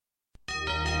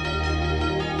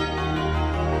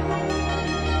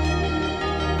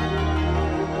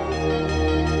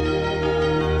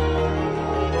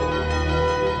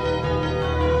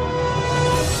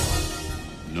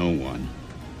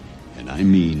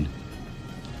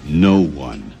No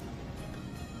one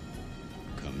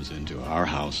comes into our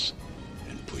house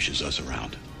and pushes us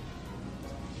around.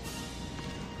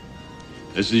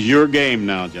 This is your game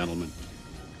now, gentlemen.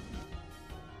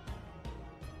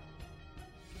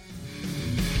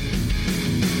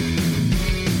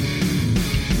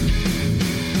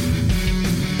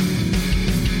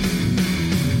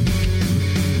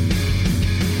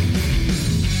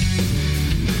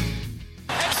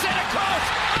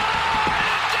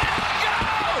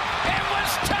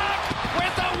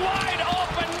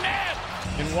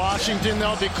 Washington,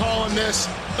 they'll be calling this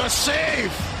the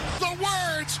save. The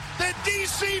words that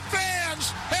D.C.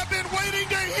 fans have been waiting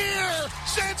to hear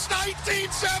since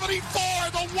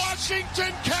 1974. The Washington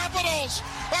Capitals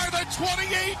are the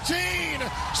 2018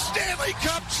 Stanley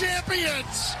Cup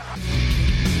champions.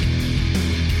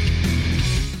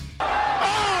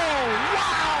 Oh,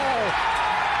 wow!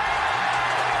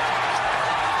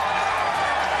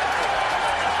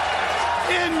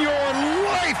 In your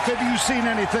life, have you seen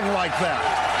anything like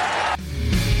that?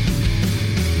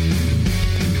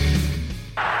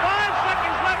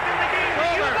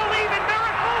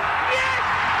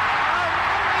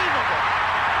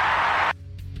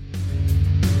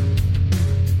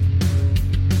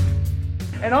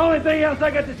 And the only thing else I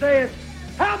got to say is,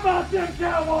 how about them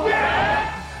Cowboys?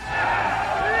 Yeah!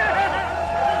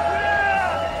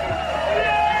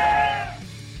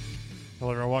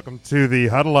 Hello, everyone. Welcome to the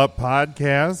Huddle Up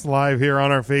Podcast, live here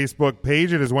on our Facebook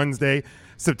page. It is Wednesday,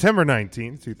 September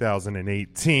 19th,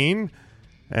 2018.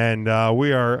 And we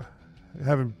have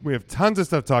tons of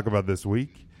stuff to talk about this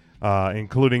week,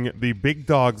 including the Big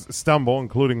Dogs stumble,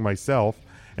 including myself.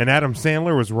 And Adam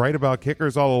Sandler was right about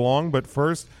kickers all along. But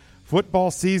first, football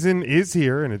season is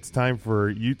here, and it's time for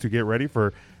you to get ready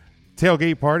for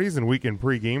tailgate parties and weekend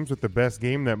pre-games with the best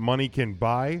game that money can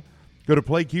buy. Go to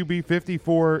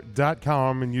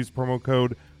playqb54.com and use promo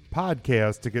code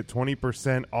podcast to get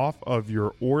 20% off of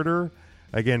your order.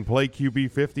 Again,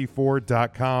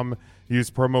 playqb54.com,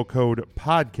 use promo code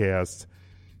podcast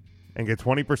and get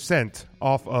 20%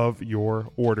 off of your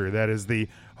order. That is the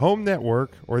home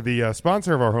network, or the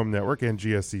sponsor of our home network,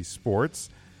 NGSC Sports.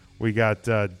 We got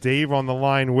Dave on the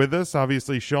line with us.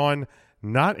 Obviously, Sean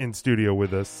not in studio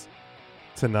with us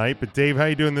tonight. But, Dave, how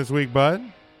you doing this week, bud?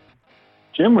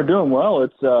 Jim, we're doing well.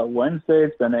 It's Wednesday.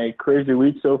 It's been a crazy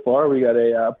week so far. We got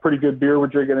a pretty good beer we're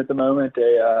drinking at the moment,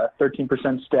 a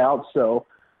 13% stout. So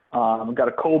we've got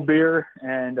a cold beer,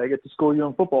 and I get to school you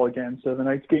on football again. So the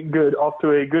night's getting good, off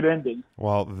to a good ending.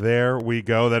 Well, there we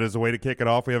go. That is a way to kick it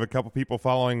off. We have a couple people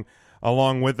following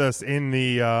along with us in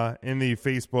the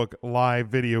Facebook live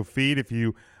video feed. If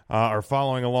you are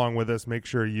following along with us, make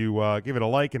sure you give it a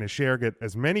like and a share. Get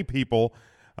as many people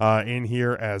in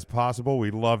here as possible. We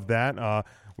love that.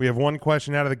 We have one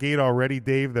question out of the gate already,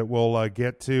 Dave, that we'll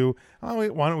get to. Why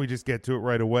don't we just get to it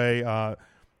right away?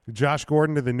 Josh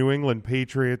Gordon to the New England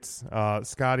Patriots.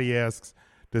 Scotty asks,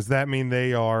 does that mean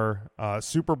they are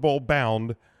Super Bowl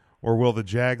bound, or will the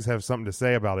Jags have something to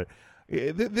say about it?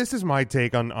 This is my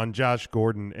take on Josh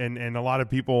Gordon, and a lot of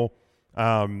people,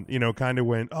 kind of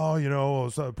went,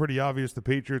 it's pretty obvious the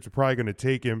Patriots are probably going to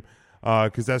take him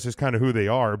because that's just kind of who they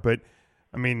are. But,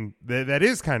 I mean, that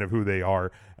is kind of who they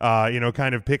are,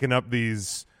 kind of picking up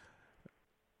these,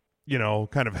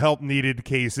 kind of help-needed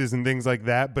cases and things like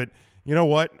that. But you know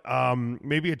what?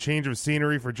 Maybe a change of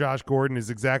scenery for Josh Gordon is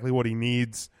exactly what he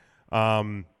needs.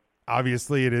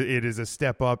 Obviously, it is a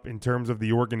step up in terms of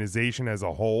the organization as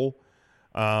a whole.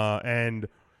 And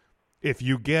if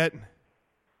you get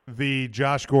the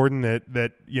Josh Gordon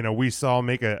that we saw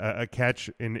make a catch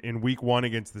in week one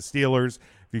against the Steelers,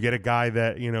 if you get a guy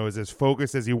that is as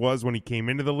focused as he was when he came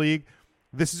into the league,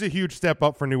 this is a huge step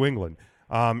up for New England.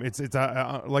 It's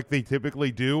like they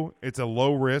typically do. It's a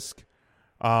low risk,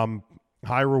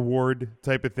 high reward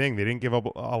type of thing. They didn't give up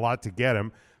a lot to get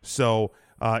him. So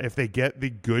if they get the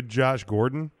good Josh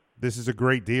Gordon, this is a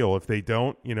great deal. If they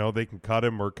don't, they can cut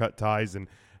him or cut ties and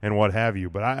what have you.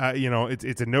 But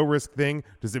it's a no risk thing.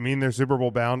 Does it mean they're Super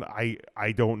Bowl bound? I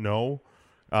don't know.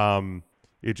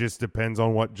 It just depends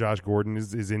on what Josh Gordon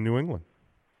is in New England.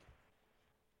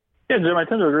 Yeah, Jim, I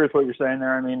tend to agree with what you're saying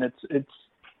there. I mean,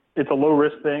 it's a low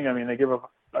risk thing. I mean, they give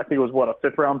up, I think it was a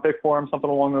 5th round pick for him, something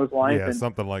along those lines. Yeah,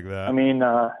 something like that. I mean,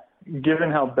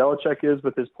 given how Belichick is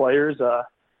with his players,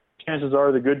 chances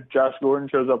are the good Josh Gordon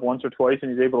shows up once or twice and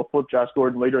he's able to flip Josh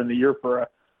Gordon later in the year for a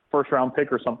first-round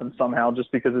pick or something somehow,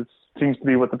 just because it seems to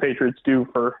be what the Patriots do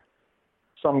for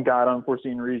some god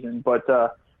unforeseen reason. But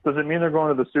does it mean they're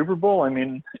going to the Super Bowl? I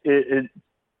mean, it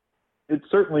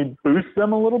certainly boosts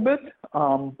them a little bit.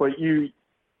 But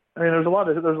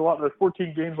there's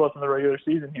 14 games left in the regular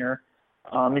season here.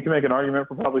 You can make an argument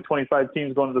for probably 25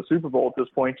 teams going to the Super Bowl at this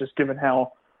point, just given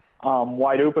how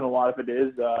wide open a lot of it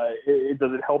is.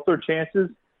 Does it help their chances?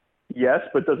 Yes,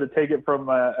 but does it take it from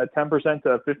a 10%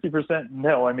 to 50%?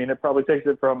 No. I mean, it probably takes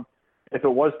it from, if it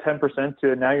was 10%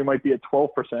 to now you might be at 12%.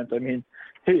 I mean,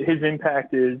 his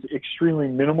impact is extremely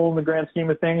minimal in the grand scheme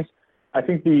of things. I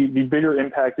think the bigger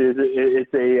impact is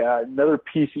it's another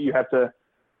piece that you have to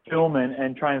film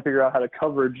and try and figure out how to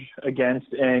coverage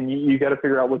against, and you got to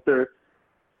figure out what the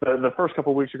first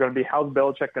couple of weeks are going to be. How's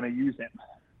Belichick going to use him?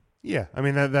 Yeah, I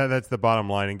mean that's the bottom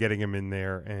line, and getting him in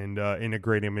there and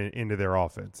integrating him into their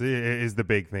offense is the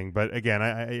big thing. But again,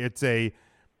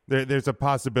 there's a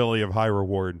possibility of high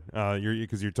reward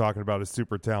because you're talking about a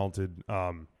super talented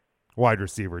wide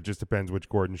receiver. It just depends which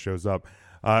Gordon shows up.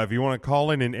 If you want to call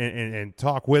in and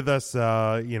talk with us,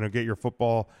 get your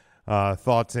football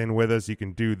thoughts in with us, you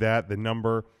can do that. The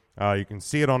number, you can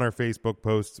see it on our Facebook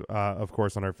post, of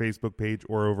course, on our Facebook page,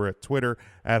 or over at Twitter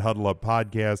at Huddle Up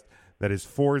Podcast. That is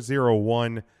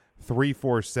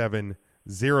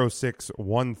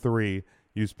 401-347-0613.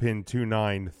 Use PIN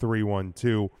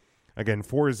 29312. Again,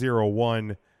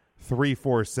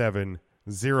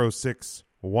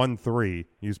 401-347-0613.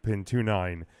 Use PIN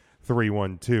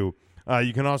 29312.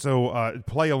 You can also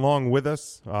play along with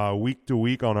us week to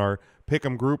week on our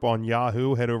Pick'em group on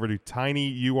Yahoo. Head over to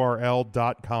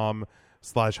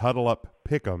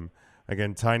tinyurl.com/huddleupppick'em.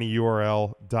 Again,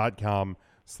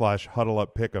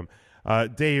 tinyurl.com/huddleupppick'em.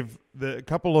 Dave, the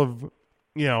couple of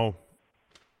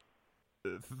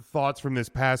thoughts from this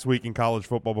past week in college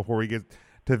football before we get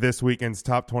to this weekend's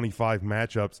top 25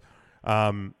 matchups.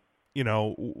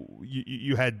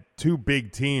 You had two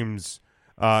big teams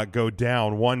go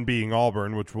down, one being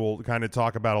Auburn, which we'll kind of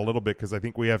talk about a little bit because I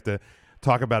think we have to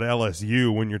talk about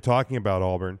LSU when you're talking about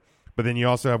Auburn. But then you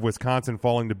also have Wisconsin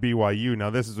falling to BYU.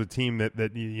 Now, this is a team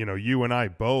that you and I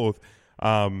both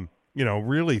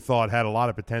really thought had a lot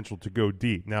of potential to go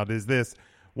deep. Now, does this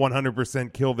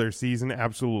 100% kill their season?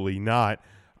 Absolutely not.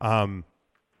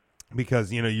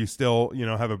 Because, you still,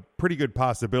 have a pretty good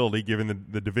possibility, given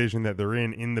the division that they're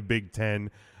in the Big Ten,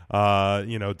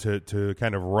 to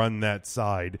kind of run that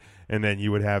side. And then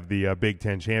you would have the Big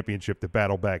Ten championship to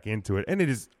battle back into it. And it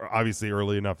is obviously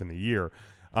early enough in the year.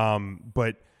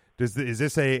 But is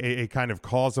this a kind of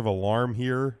cause of alarm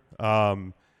here,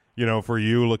 for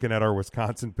you looking at our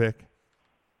Wisconsin pick?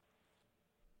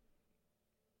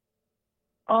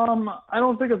 I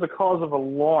don't think it's a cause of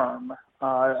alarm.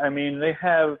 I mean, they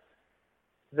have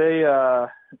I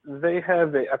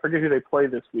forget who they play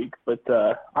this week, but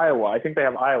Iowa. I think they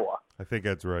have Iowa. I think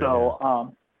that's right.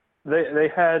 So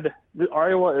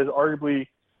Iowa is arguably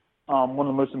one of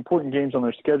the most important games on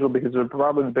their schedule because they're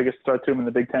probably the biggest threat to them in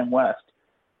the Big Ten West.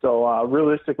 So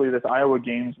realistically, this Iowa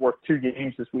game's worth two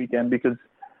games this weekend because,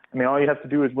 I mean, all you have to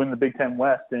do is win the Big Ten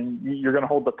West, and you're going to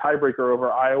hold the tiebreaker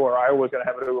over Iowa, or Iowa's going to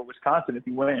have it over Wisconsin if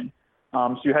you win.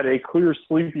 So you had a clear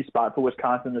sleepy spot for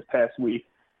Wisconsin this past week.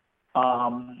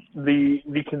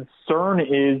 The concern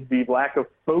is the lack of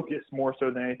focus more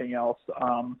so than anything else.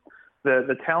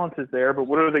 The talent is there, but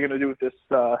what are they going to do with this?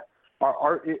 Are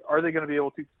they going to be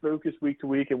able to focus week to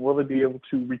week, and will they be able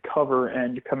to recover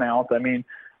and come out? I mean,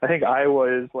 I think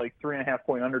Iowa is like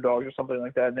 3.5-point underdogs or something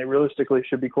like that, and they realistically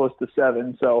should be close to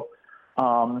 7. So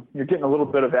you're getting a little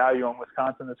bit of value on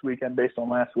Wisconsin this weekend based on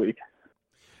last week.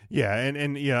 Yeah,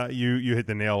 and yeah, you hit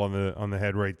the nail on the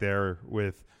head right there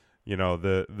with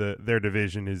their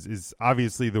division is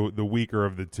obviously the weaker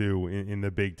of the two in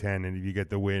the Big Ten, and if you get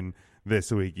the win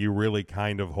this week, you really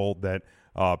kind of hold that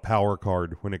power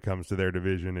card when it comes to their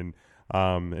division, and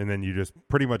then you just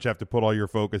pretty much have to put all your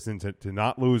focus into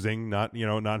not losing, not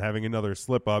having another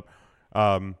slip up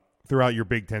throughout your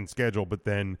Big Ten schedule, but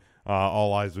then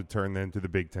all eyes would turn then to the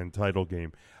Big Ten title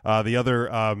game. The other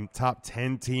top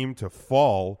 10 team to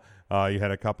fall, you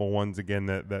had a couple ones again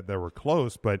that were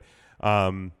close, but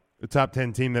the top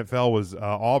 10 team that fell was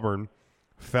Auburn,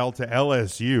 fell to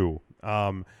LSU.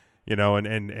 And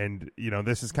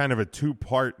this is kind of a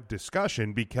two-part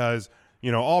discussion because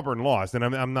Auburn lost, and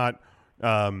I'm not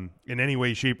in any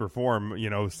way, shape, or form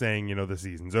saying the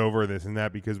season's over, this and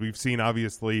that, because we've seen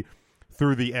obviously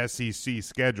through the SEC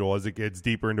schedule as it gets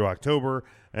deeper into October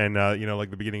and like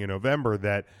the beginning of November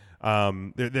that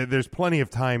there's plenty of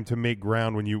time to make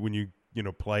ground when you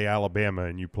play Alabama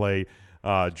and you play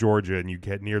Georgia and you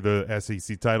get near the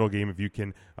SEC title game if you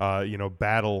can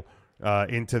battle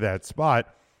into that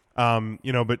spot. But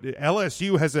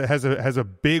LSU has a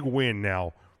big win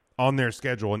now on their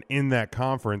schedule and in that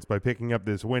conference by picking up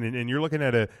this win, and you're looking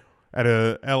at a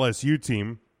LSU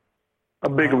team. A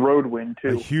big road win, too.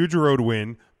 A huge road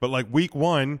win. But like week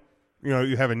one,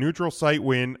 you have a neutral site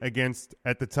win against,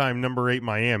 at the time, number 8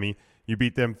 Miami. You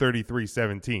beat them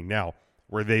 33-17. Now,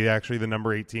 were they actually the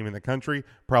number 8 team in the country?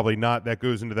 Probably not. That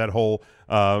goes into that whole,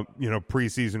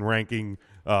 preseason ranking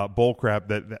bull crap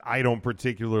that I don't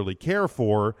particularly care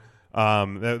for,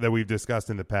 that we've discussed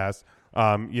in the past.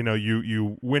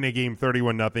 You win a game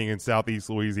 31-0 in Southeast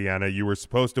Louisiana. You were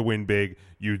supposed to win big.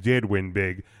 You did win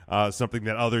big, something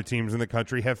that other teams in the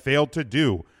country have failed to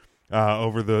do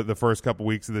over the first couple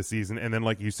weeks of the season. And then,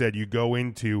 like you said, you go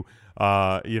into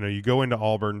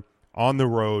Auburn on the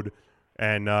road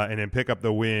and then pick up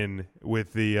the win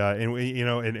with the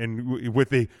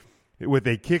with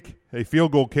a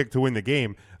field goal kick to win the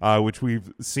game, which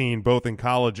we've seen both in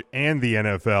college and the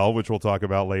NFL, which we'll talk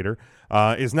about later,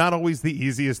 is not always the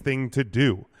easiest thing to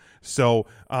do. So,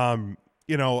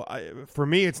 for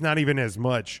me, it's not even as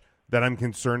much that I'm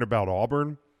concerned about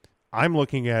Auburn. I'm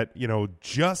looking at,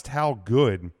 just how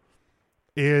good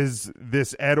is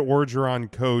this Ed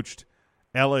Orgeron coached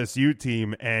LSU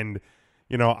team. And,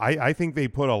 I think they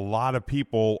put a lot of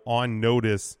people on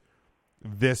notice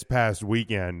this past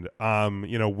weekend.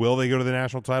 Will they go to the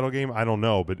national title game? I don't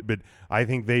know, but I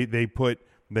think they put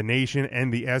the nation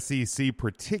and the SEC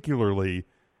particularly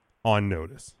on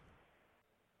notice.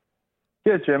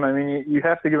 Yeah, Jim. I mean, you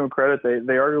have to give them credit.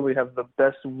 They arguably have the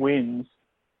best wins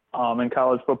in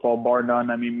college football, bar none.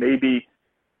 I mean,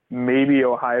 maybe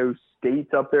Ohio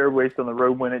State's up there based on the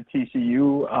road win at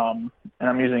TCU, and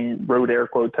I'm using road air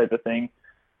quote type of thing,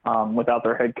 without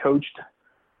their head coach.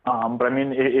 But I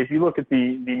mean, if you look at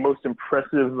the most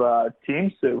impressive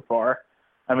teams so far,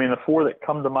 I mean, the 4 that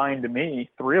come to mind to me,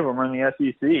 3 of them are in the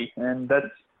SEC, and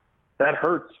that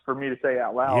hurts for me to say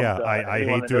out loud. Yeah, I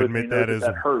hate to admit that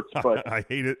hurts, but I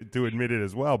hate to admit it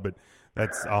as well, but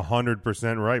that's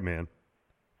 100% right, man.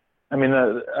 I mean,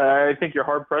 I think you're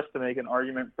hard pressed to make an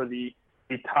argument for the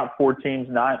top 4 teams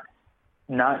not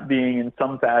being in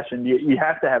some fashion. You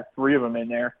have to have 3 of them in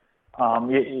there.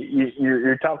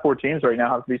 Your top 4 teams right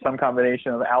now have to be some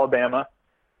combination of Alabama,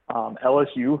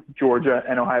 LSU, Georgia,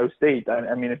 and Ohio State.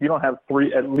 I mean, if you don't have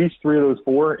at least 3 of those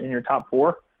 4 in your top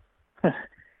 4,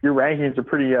 your rankings are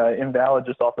pretty invalid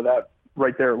just off of that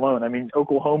right there alone. I mean,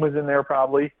 Oklahoma's in there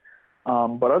probably,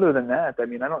 but other than that, I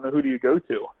mean, I don't know, who do you go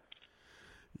to?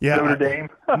 Yeah, Notre Dame.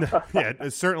 Yeah,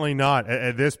 certainly not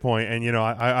at this point. And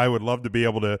I would love to be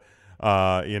able to,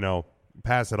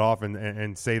 pass it off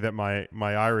and say that my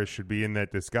Irish should be in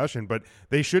that discussion, but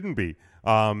they shouldn't be.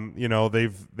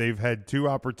 They've had 2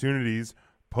 opportunities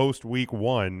post week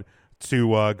 1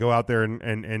 to go out there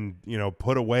and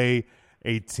put away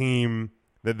a team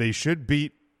that they should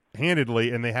beat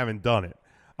handedly, and they haven't done it.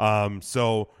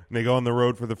 So they go on the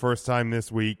road for the first time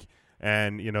this week.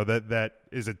 And, that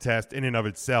is a test in and of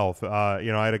itself. I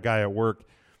had a guy at work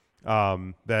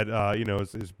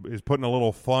that, is putting a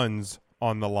little funds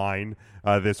on the line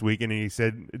this week. And he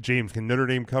said, James, can Notre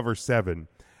Dame cover 7?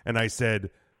 And I said,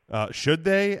 should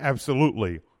they?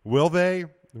 Absolutely. Will they?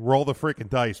 Roll the freaking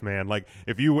dice, man. Like,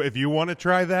 if you want to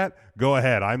try that, go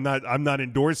ahead. I'm not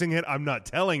endorsing it. I'm not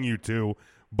telling you to.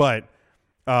 But,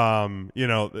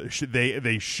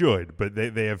 they should. But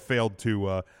they have failed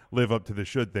to live up to the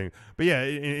should thing. But yeah,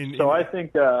 I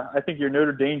think your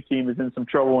Notre Dame team is in some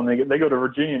trouble when they go to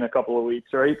Virginia in a couple of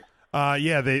weeks, right?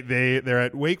 They're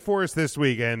at Wake Forest this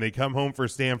week, and they come home for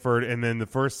Stanford, and then the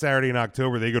first Saturday in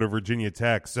October they go to Virginia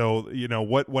Tech. So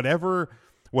whatever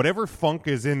funk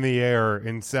is in the air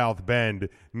in South Bend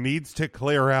needs to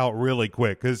clear out really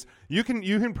quick, because you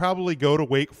can probably go to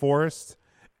Wake Forest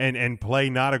and play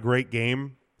not a great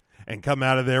game and come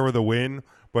out of there with a win.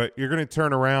 But you're going to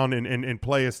turn around and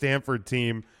play a Stanford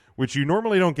team, which you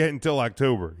normally don't get until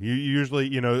October. You usually,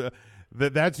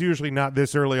 that's usually not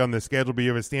this early on the schedule, but you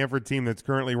have a Stanford team that's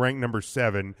currently ranked number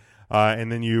 7,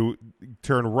 and then you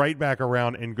turn right back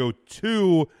around and go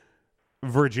to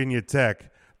Virginia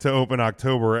Tech to open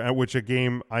October, at which a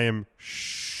game I am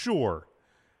sure,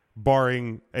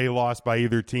 barring a loss by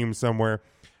either team somewhere,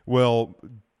 will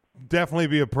definitely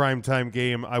be a primetime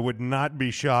game. I would not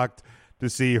be shocked to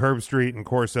see Herb Street and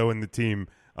Corso and the team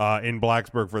in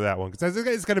Blacksburg for that one, because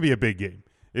it's going to be a big game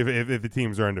if the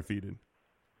teams are undefeated.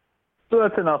 So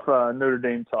that's enough Notre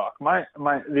Dame talk.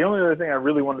 The only other thing I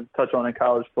really wanted to touch on in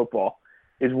college football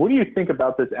is, what do you think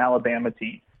about this Alabama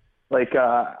team? Like,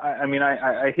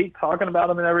 I hate talking about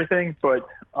them and everything, but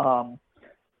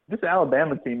this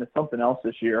Alabama team is something else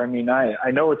this year. I mean,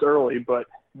 I know it's early, but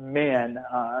man,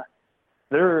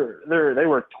 they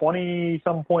were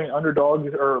 20-some point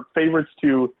underdogs or favorites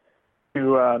to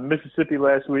Mississippi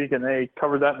last week, and they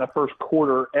covered that in the first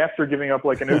quarter after giving up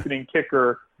like an opening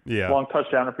kicker, long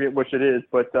touchdown, I forget which it is.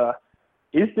 But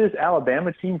is this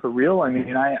Alabama team for real? I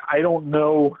mean, I don't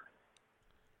know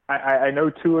I know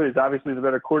Tua is obviously the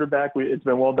better quarterback. It's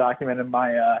been well documented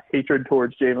my hatred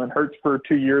towards Jalen Hurts for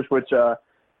 2 years, which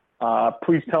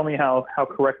please tell me how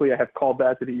correctly I have called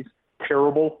that he's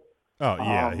terrible. Oh,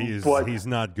 yeah, he's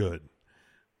not good.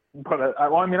 But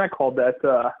I called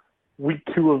that week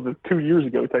 2 of the 2 years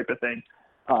ago type of thing.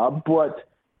 But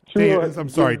Dave, I'm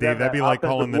sorry, Dave. That'd be like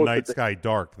calling the night sky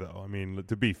dark, though. I mean,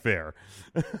 to be fair.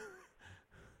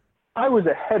 I was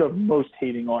ahead of most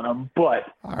hating on him, but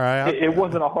all right, it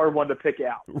wasn't a hard one to pick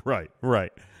out. Right.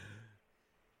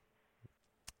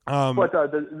 But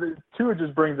the Tua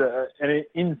just brings an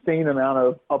insane amount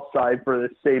of upside for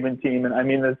this Saban team. And, I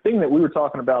mean, the thing that we were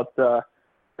talking about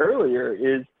earlier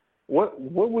is what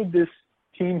would this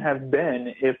team have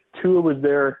been if Tua was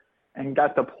there and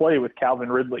got to play with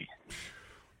Calvin Ridley?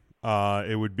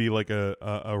 It would be like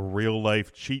a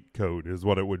real-life cheat code is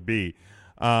what it would be.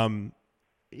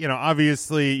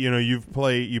 Obviously, you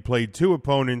played 2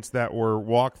 opponents that were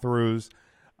walkthroughs.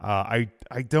 I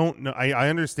don't know. I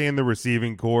understand the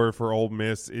receiving core for Ole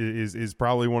Miss is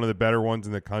probably one of the better ones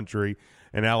in the country,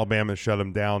 and Alabama shut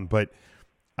them down. But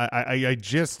I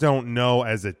just don't know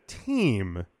as a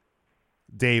team,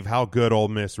 Dave, how good Ole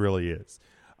Miss really is.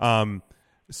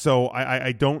 So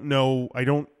I don't know.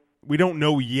 We don't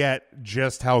know yet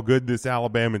just how good this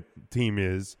Alabama team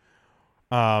is.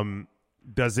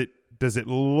 Does it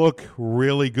look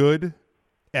really good?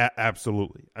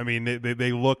 Absolutely. I mean,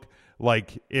 they look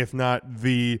like, if not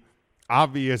the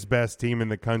obvious best team in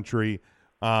the country,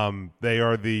 they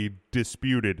are the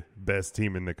disputed best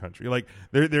team in the country. Like,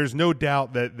 there's no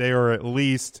doubt that they are at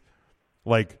least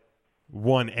like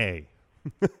 1A,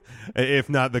 if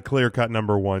not the clear-cut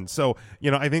number 1. So,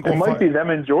 I think it might be them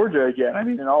in Georgia again. I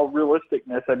mean, in all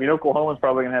realisticness, Oklahoma's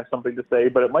probably going to have something to say,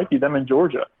 but it might be them in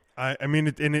Georgia. I mean,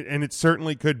 it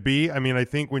certainly could be. I mean, I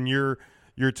think when you're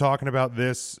talking about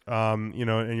this, and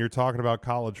you're talking about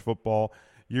college football,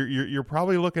 you're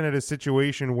probably looking at a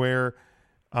situation where,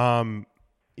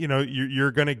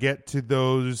 you're going to get to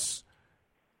those,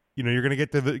 you're going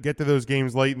to get to those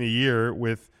games late in the year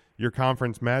with your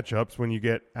conference matchups when you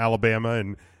get Alabama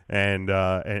and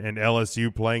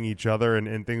LSU playing each other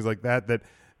and things like that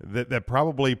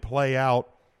probably play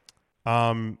out,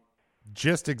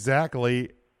 just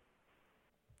exactly.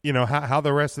 How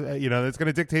the rest of it's going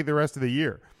to dictate the rest of the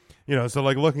year. So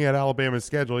like looking at Alabama's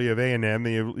schedule, you have A&M,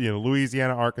 you have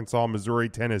Louisiana, Arkansas, Missouri,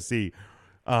 Tennessee.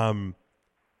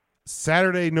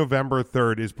 Saturday, November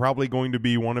 3rd is probably going to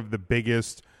be one of the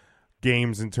biggest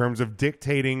games in terms of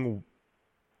dictating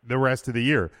the rest of the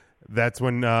year. That's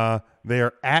when they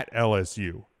are at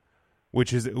LSU,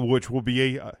 which will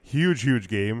be a huge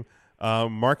game.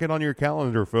 Mark it on your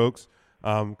calendar, folks.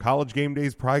 College game day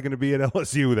is probably going to be at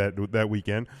LSU that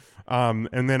weekend.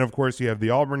 And then, of course, you have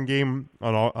the Auburn game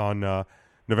on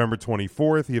November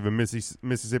 24th. You have a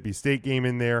Mississippi State game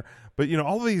in there. But,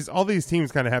 all these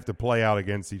teams kind of have to play out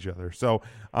against each other. So,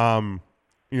 here's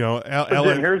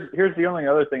the only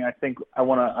other thing I think I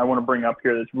want to bring up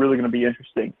here that's really going to be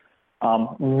interesting.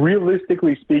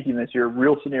 Realistically speaking, this year,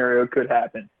 real scenario could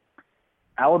happen.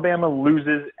 Alabama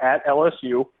loses at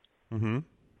LSU. Mm-hmm.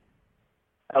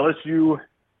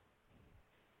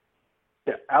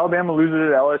 Alabama loses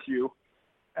at LSU.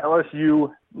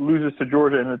 LSU loses to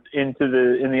Georgia in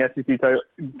the SEC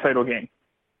title game.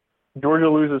 Georgia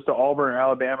loses to Auburn or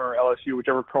Alabama or LSU,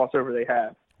 whichever crossover they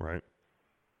have. Right.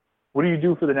 What do you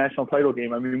do for the national title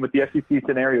game? I mean, with the SEC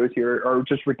scenarios here are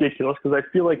just ridiculous because I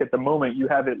feel like at the moment you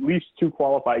have at least 2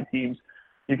 qualified teams.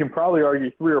 You can probably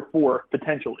argue 3 or 4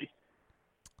 potentially.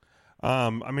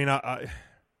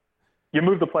 You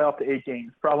move the playoff to 8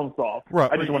 games. Problem solved. Right.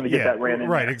 I just wanted to get that ran in.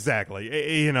 Right, there.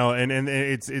 Exactly. And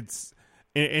it's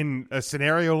in a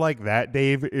scenario like that,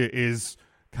 Dave, is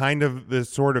kind of the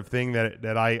sort of thing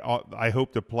that I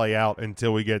hope to play out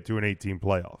until we get to an 18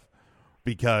 playoff,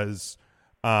 because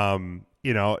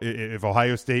if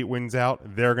Ohio State wins out,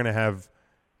 they're going to have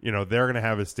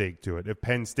a stake to it. If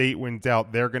Penn State wins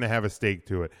out, they're going to have a stake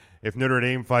to it. If Notre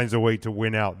Dame finds a way to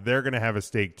win out, they're going to have a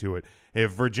stake to it.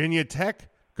 If Virginia Tech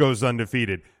goes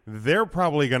undefeated, they're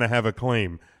probably going to have a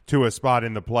claim to a spot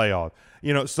in the playoff.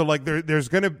 So like there's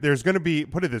going to be,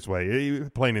 put it this way,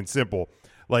 plain and simple.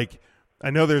 Like, I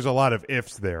know there's a lot of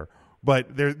ifs there,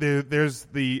 but there's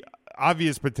the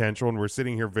obvious potential, and we're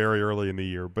sitting here very early in the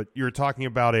year, but you're talking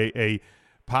about a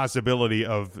possibility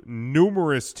of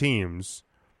numerous teams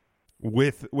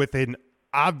with an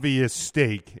obvious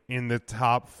stake in the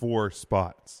top 4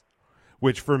 spots,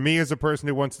 which for me as a person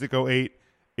who wants to go 8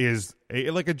 is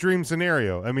like a dream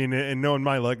scenario. I mean, and knowing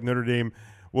my luck, Notre Dame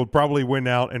will probably win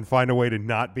out and find a way to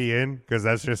not be in, because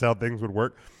that's just how things would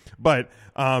work. But,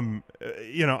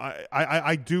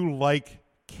 I do like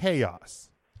chaos.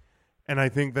 And I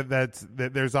think that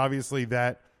there's obviously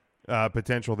that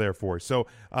potential there for. So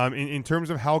in terms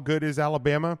of how good is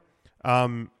Alabama,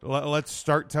 let's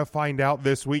start to find out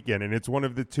this weekend. And it's one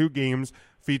of the two games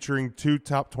featuring two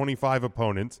top 25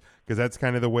 opponents, because that's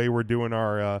kind of the way we're doing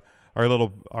our little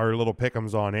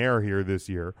pick'ems on air here this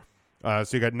year. So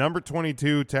you got number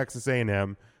 22 Texas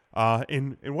A&M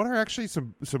in what are actually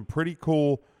some pretty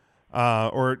cool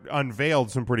or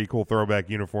unveiled some pretty cool throwback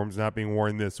uniforms not being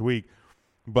worn this week.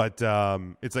 But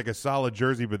it's like a solid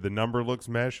jersey, but the number looks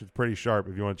mesh. It's pretty sharp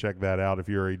if you want to check that out if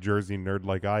you're a jersey nerd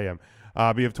like I am.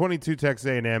 We have 22 Texas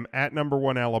A&M at number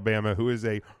 1 Alabama, who is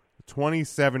a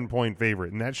 27-point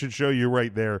favorite. And that should show you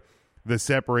right there the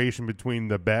separation between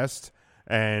the best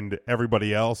and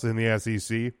everybody else in the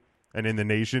SEC and in the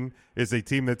nation. Is a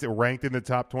team that's ranked in the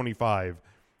top 25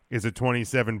 is a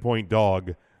 27-point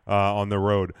dog on the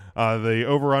road. The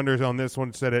over-unders on this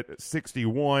one set at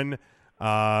 61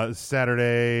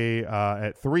 Saturday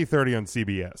at 3:30 on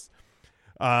CBS.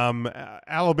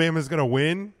 Alabama's going to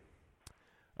win.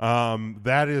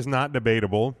 That is not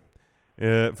debatable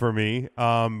for me.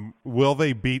 Will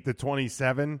they beat the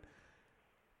 27?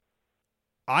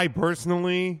 I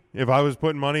personally, if I was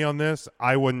putting money on this,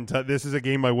 I wouldn't. This is a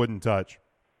game I wouldn't touch.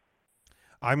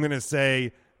 I'm going to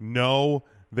say no.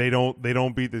 They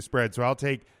don't beat the spread. So I'll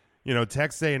take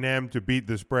Texas A&M to beat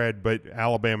the spread, but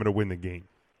Alabama to win the game.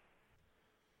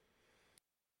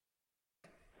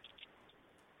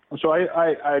 So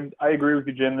I agree with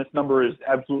you, Jim. This number is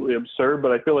absolutely absurd,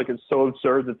 but I feel like it's so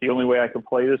absurd that the only way I can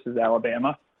play this is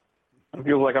Alabama. It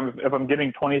feels like if I'm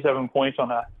getting 27 points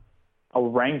on a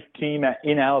ranked team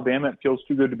in Alabama, it feels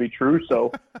too good to be true.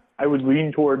 So I would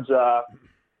lean towards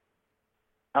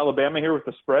Alabama here with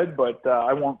the spread, but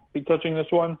I won't be touching this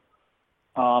one.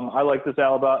 I like this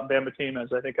Alabama team,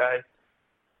 as I think I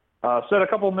said a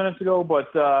couple of minutes ago, but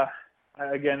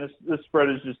again, this spread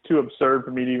is just too absurd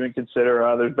for me to even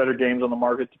consider. There's better games on the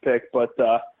market to pick, but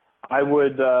I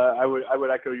would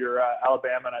echo your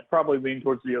Alabama, and I'd probably lean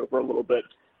towards the over a little bit.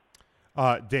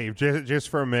 Dave, just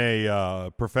from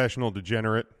a professional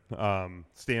degenerate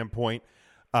standpoint,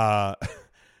 a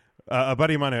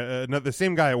buddy of mine, the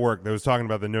same guy at work that was talking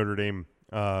about the Notre Dame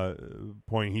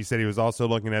point, he said he was also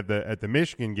looking at the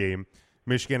Michigan game.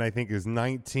 Michigan, I think, is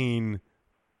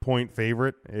 19-point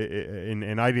favorite,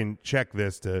 and I didn't check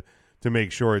this to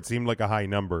make sure. It seemed like a high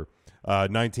number.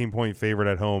 19-point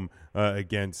favorite at home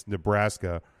against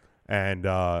Nebraska, and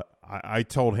I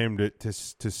told him to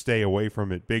stay away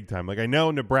from it big time. Like, I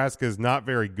know Nebraska is not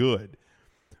very good,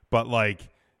 but like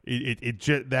it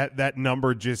just, that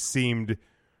number just seemed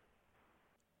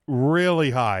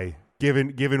really high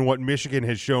given what Michigan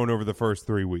has shown over the first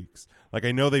 3 weeks. Like,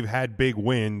 I know they've had big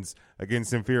wins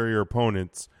against inferior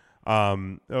opponents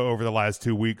over the last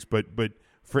 2 weeks, but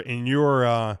in your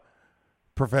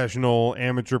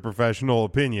amateur professional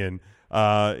opinion,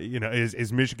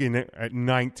 is Michigan at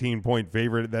 19-point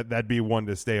favorite? That'd be one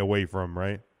to stay away from,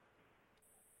 right?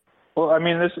 Well, I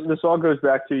mean, this all goes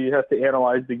back to you have to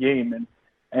analyze the game,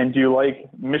 and do you like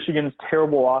Michigan's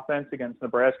terrible offense against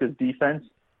Nebraska's defense,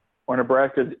 or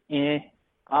Nebraska's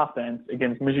offense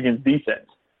against Michigan's defense?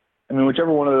 I mean,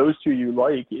 whichever one of those two you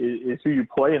like is who you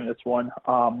play in this one.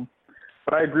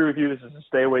 But I agree with you. This is a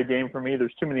stay-away game for me.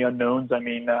 There's too many unknowns. I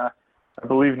mean, I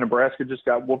believe Nebraska just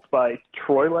got whooped by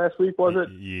Troy last week, was it?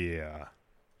 Yeah.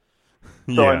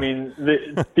 So, I mean,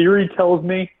 the theory tells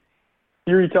me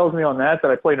on that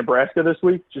I play Nebraska this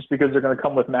week just because they're going to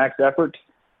come with max effort.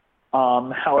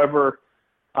 However,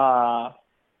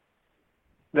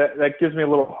 that gives me a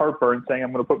little heartburn saying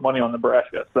I'm going to put money on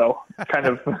Nebraska. So kind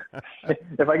of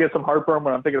if I get some heartburn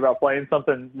when I'm thinking about playing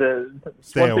something, the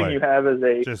Stay one away. thing you have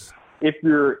is if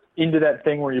you're into that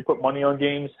thing where you put money on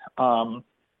games,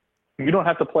 you don't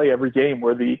have to play every game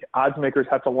where the odds makers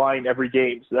have to line every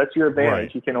game. So that's your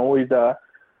advantage. Right. You can always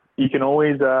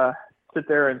sit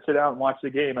there and sit out and watch the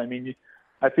game. I mean,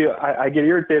 I feel I get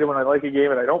irritated when I like a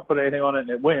game and I don't put anything on it and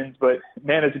it wins. But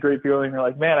man, it's a great feeling. You're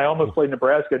like, man, I almost played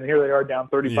Nebraska and here they are down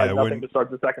 35-0 to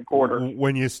start the second quarter.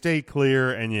 When you stay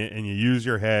clear and you use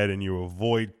your head and you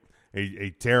avoid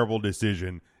a terrible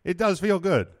decision, it does feel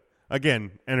good.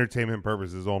 Again, entertainment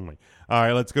purposes only. All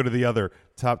right, let's go to the other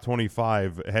top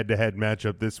 25 head-to-head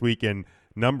matchup this weekend.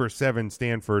 Number 7,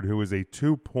 Stanford, who is a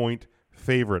 2-point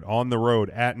favorite on the road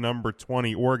at number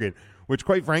 20, Oregon, which,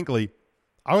 quite frankly,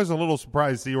 I was a little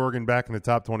surprised to see Oregon back in the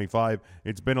top 25.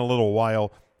 It's been a little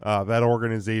while. That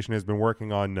organization has been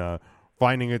working on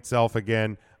finding itself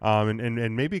again,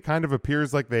 and maybe kind of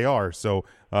appears like they are. So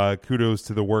kudos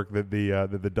to the work that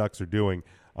the Ducks are doing.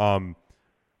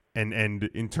 And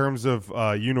in terms of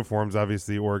uniforms,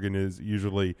 obviously Oregon is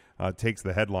usually takes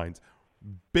the headlines.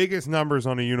 biggest numbers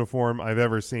on a uniform I've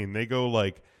ever seen. They go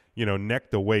like,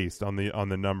 neck to waist on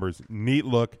the numbers. Neat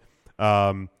look.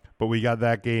 But we got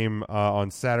that game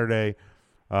on Saturday.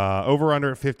 Over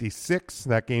under 56.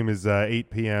 That game is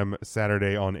 8 p.m.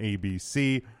 Saturday on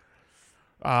ABC.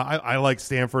 I like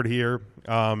Stanford here,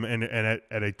 and at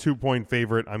a 2-point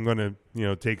favorite, I'm going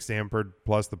to take Stanford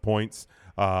plus the points.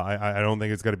 I don't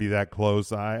think it's going to be that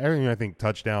close. I think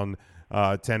touchdown,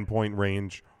 10-point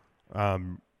range.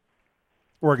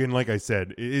 Oregon, like I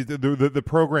said, the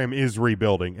program is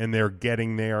rebuilding, and they're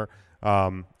getting there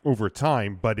over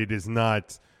time, but it is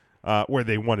not where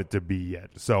they want it to be yet.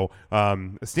 So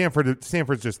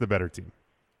Stanford's just the better team.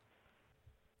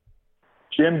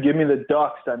 Jim, give me the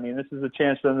Ducks. I mean, this is a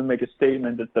chance for them to make a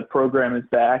statement that the program is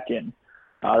back, and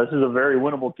this is a very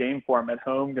winnable game for them at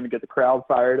home. Going to get the crowd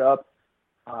fired up.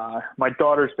 My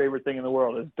daughter's favorite thing in the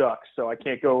world is ducks, so I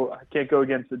can't go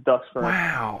against the Ducks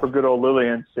for good old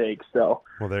Lillian's sake. So,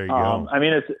 well, there you go. I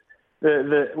mean, it's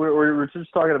we're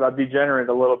just talking about degenerate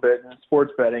a little bit in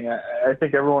sports betting. I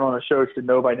think everyone on the show should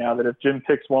know by now that if Jim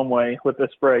picks one way with the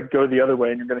spread, go the other way,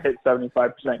 and you're going to hit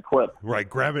 75% clip. Right,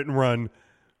 grab it and run.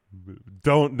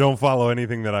 Don't follow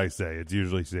anything that I say. It's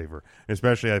usually safer,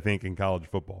 especially I think in college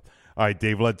football. All right,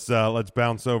 Dave, let's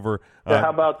bounce over. How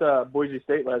about Boise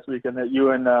State last weekend that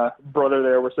you and brother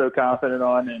there were so confident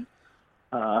on, and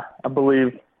I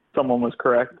believe someone was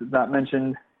correct, not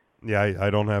mentioned. Yeah, I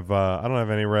don't have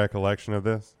any recollection of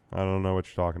this. I don't know what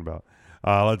you're talking about.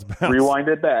 Let's rewind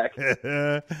it back.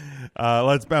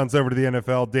 Let's bounce over to the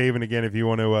NFL, Dave. And again, if you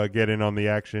want to get in on the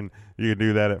action, you can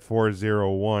do that at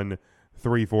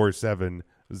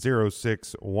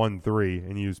 401-347-0613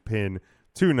 and use PIN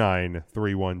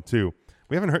 29312.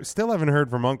 We still haven't heard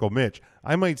from Uncle Mitch.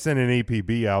 I might send an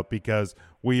APB out because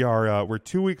we're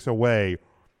 2 weeks away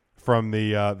from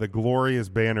the glorious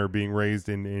banner being raised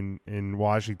in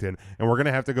Washington, and we're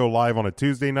gonna have to go live on a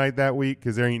Tuesday night that week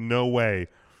because there ain't no way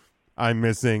I'm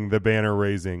missing the banner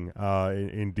raising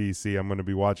in DC. I'm going to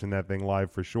be watching that thing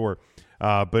live for sure.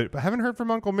 But I haven't heard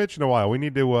from Uncle Mitch in a while. We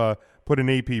need to put an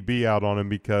APB out on him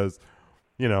because,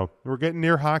 we're getting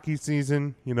near hockey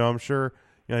season. I'm sure.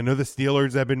 I know the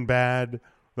Steelers have been bad.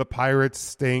 The Pirates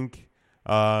stink.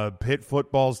 Pitt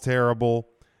football's terrible.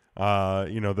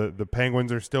 The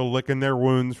Penguins are still licking their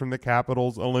wounds from the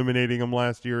Capitals eliminating them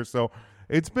last year. So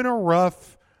it's been a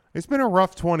rough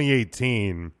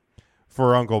 2018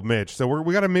 for Uncle Mitch. So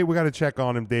we got to check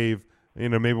on him, Dave.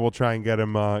 Maybe we'll try and get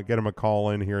him a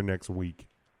call in here next week.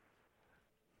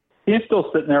 He's still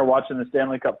sitting there watching the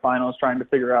Stanley Cup Finals, trying to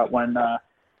figure out when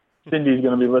Cindy's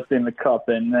going to be lifting the cup,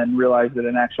 and then realize that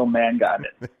an actual man got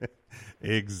it.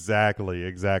 Exactly.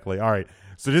 All right.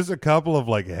 So just a couple of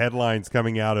headlines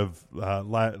coming out of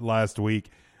last week.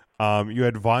 You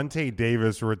had Vontae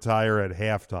Davis retire at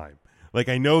halftime.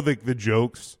 I know the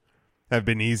jokes have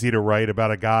been easy to write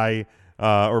about a guy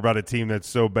or about a team that's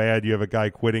so bad you have a guy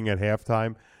quitting at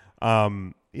halftime.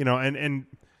 And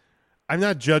I'm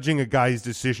not judging a guy's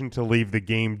decision to leave the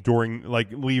game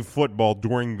leave football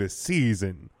during the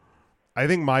season. I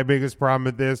think my biggest problem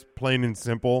with this, plain and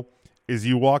simple, is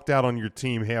you walked out on your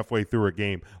team halfway through a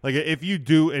game. If you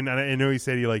do, and I know he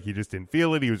said he just didn't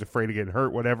feel it, he was afraid of getting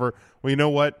hurt, whatever. Well, you know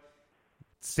what?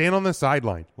 Stand on the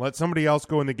sideline. Let somebody else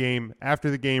go in the game. After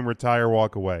the game, retire,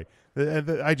 walk away.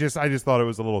 I just thought it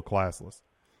was a little classless.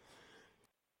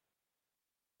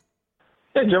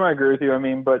 Yeah, Jim, I agree with you. I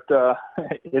mean, but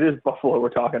it is Buffalo we're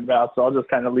talking about, so I'll just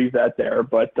kind of leave that there.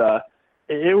 But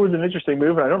it was an interesting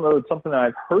move, and I don't know, it's something that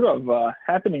I've heard of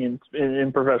happening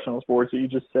in professional sports that you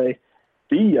just say,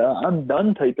 I'm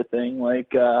done type of thing,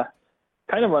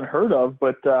 kind of unheard of.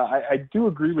 But I do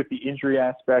agree with the injury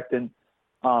aspect, and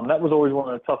that was always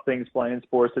one of the tough things playing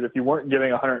sports, that if you weren't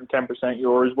giving 110%, you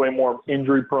were always way more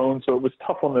injury prone. So it was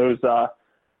tough on those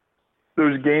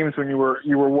games when you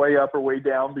were way up or way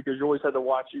down, because you always had to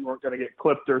watch you weren't going to get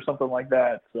clipped or something like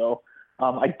that. So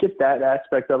I get that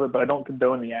aspect of it, but I don't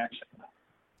condone the action.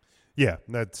 Yeah,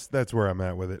 that's where I'm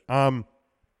at with it. The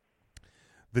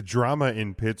drama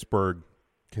in Pittsburgh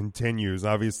continues.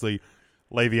 Obviously,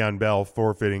 Le'Veon Bell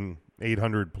forfeiting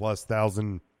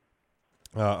 $800,000+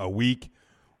 a week,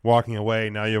 walking away.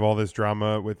 Now you have all this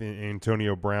drama with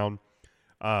Antonio Brown.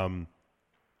 And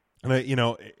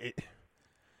I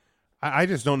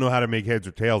just don't know how to make heads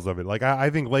or tails of it. I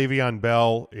think Le'Veon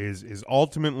Bell is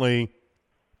ultimately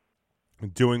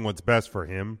doing what's best for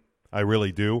him. I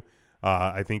really do.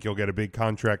 I think he'll get a big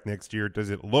contract next year. Does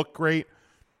it look great?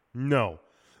 No.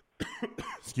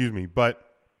 Excuse me. But,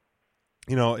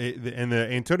 and the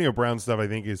Antonio Brown stuff I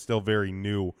think is still very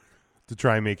new to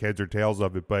try and make heads or tails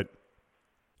of it. But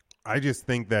I just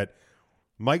think that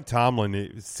Mike Tomlin,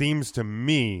 it seems to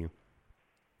me,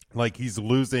 like he's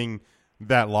losing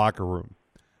that locker room.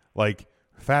 Like,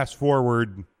 fast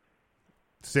forward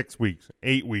 6 weeks,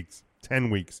 8 weeks, 10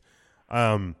 weeks.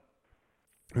 The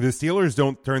Steelers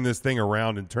don't turn this thing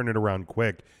around and turn it around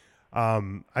quick.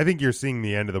 I think you're seeing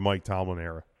the end of the Mike Tomlin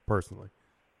era, personally.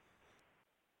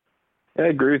 Yeah, I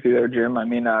agree with you there, Jim. I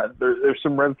mean, there's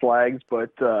some red flags,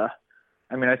 but I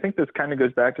mean, I think this kind of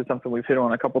goes back to something we've hit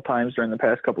on a couple times during the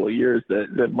past couple of years,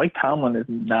 that Mike Tomlin is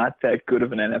not that good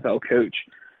of an NFL coach.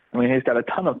 I mean, he's got a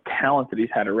ton of talent that he's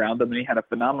had around him, and he had a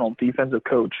phenomenal defensive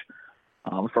coach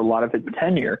for a lot of his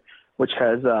tenure, which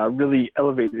has really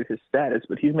elevated his status.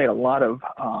 But he's made a lot of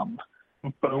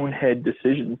bonehead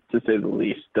decisions, to say the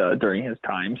least, during his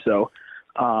time. So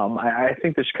I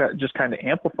think this just kind of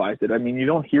amplifies it. I mean, you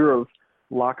don't hear of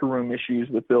locker room issues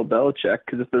with Bill Belichick,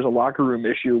 because if there's a locker room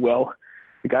issue, well,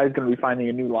 the guy's going to be finding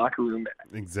a new locker room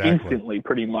instantly,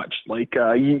 pretty much. Like,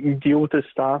 you deal with this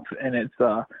stuff, and it's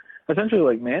essentially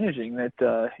like managing that.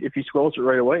 If he squelch it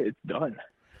right away, it's done.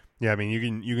 Yeah, I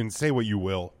mean, you can say what you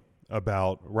will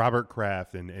about Robert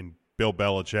Kraft and Bill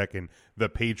Belichick and the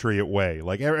Patriot way.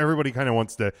 Like, everybody kind of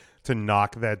wants to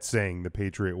knock that saying, the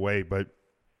Patriot way, but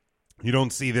you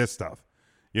don't see this stuff.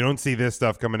 You don't see this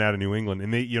stuff coming out of New England.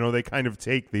 And they kind of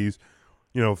take these,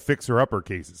 fixer-upper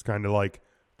cases, kind of like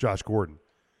Josh Gordon.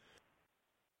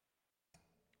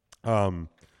 How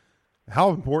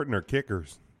important are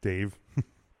kickers, Dave? I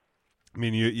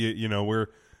mean, we're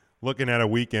looking at a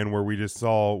weekend where we just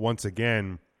saw, once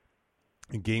again,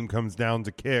 a game comes down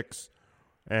to kicks,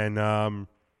 and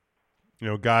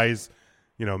guys,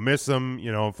 miss them.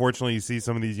 Unfortunately, you see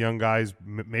some of these young guys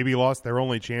maybe lost their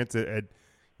only chance at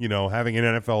having an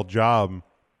NFL job.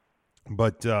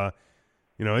 But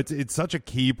it's such a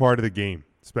key part of the game,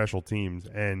 special teams,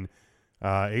 and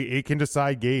it can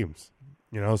decide games.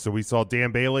 So we saw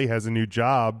Dan Bailey has a new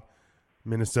job,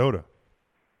 Minnesota.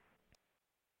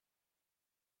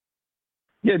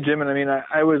 Yeah, Jim, and I mean,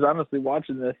 I was honestly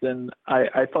watching this, and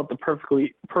I thought the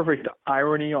perfect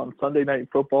irony on Sunday Night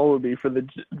Football would be for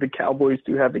the Cowboys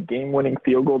to have a game-winning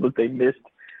field goal that they missed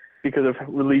because of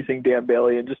releasing Dan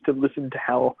Bailey, and just to listen to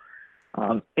how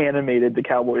animated the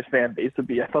Cowboys fan base would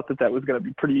be. I thought that was going to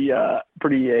be pretty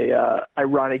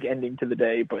ironic ending to the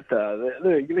day, but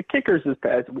the kickers this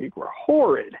past week were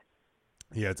horrid.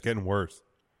 Yeah, it's getting worse.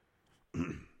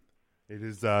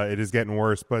 It is getting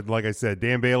worse, but like I said,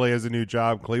 Dan Bailey has a new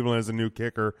job. Cleveland has a new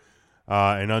kicker,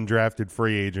 an undrafted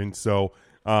free agent. So,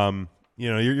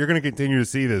 you're going to continue to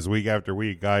see this week after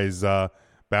week, guys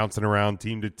bouncing around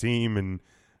team to team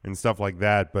and stuff like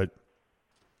that. But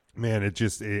man,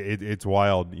 it's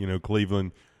wild.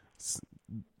 Cleveland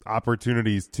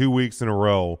opportunities 2 weeks in a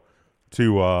row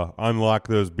to unlock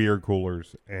those beer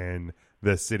coolers, and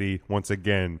the city once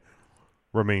again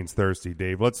remains thirsty.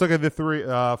 Dave, let's look at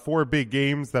the four big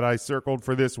games that I circled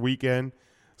for this weekend.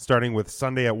 Starting with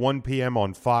Sunday at 1 p.m.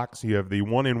 on Fox, you have the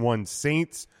 1-1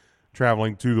 Saints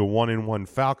traveling to the 1-1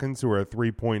 Falcons, who are a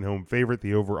 3-point home favorite.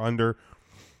 The over/under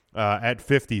at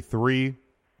 53.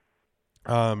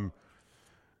 Man,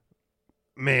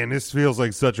 this feels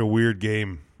like such a weird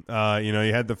game. You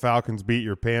had the Falcons beat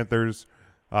your Panthers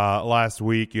last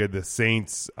week. You had the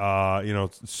Saints,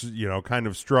 kind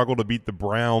of struggle to beat the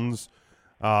Browns.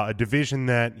 A division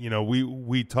that,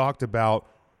 we talked about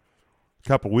a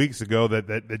couple weeks ago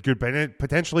that could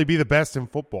potentially be the best in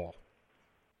football.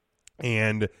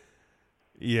 And,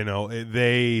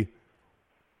 they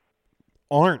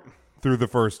aren't through the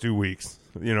first 2 weeks.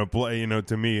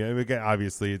 To me,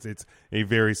 obviously it's a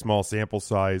very small sample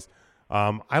size.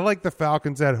 I like the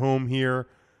Falcons at home here.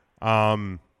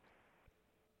 I'm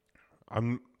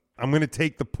going to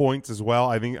take the points as well.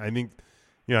 I think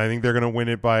they're going to win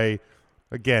it by,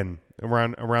 again,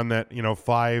 around that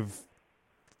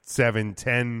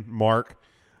 5-7-10 mark.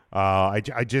 I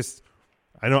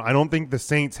don't think the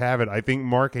Saints have it. I think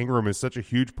Mark Ingram is such a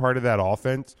huge part of that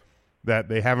offense that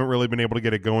they haven't really been able to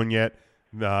get it going yet.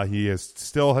 He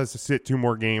still has to sit 2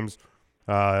 more games.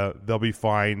 They'll be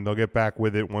fine. They'll get back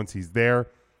with it once he's there.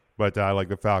 But I like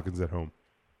the Falcons at home.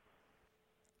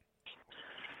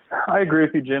 I agree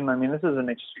with you, Jim. I mean, this is an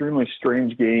extremely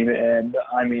strange game, and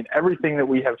I mean, everything that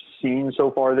we have seen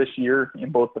so far this year in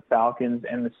both the Falcons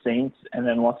and the Saints, and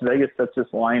then Las Vegas sets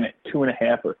this line at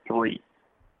 2.5 or 3.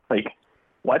 Like,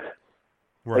 what?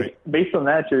 Right. Like, based on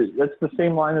that, that's the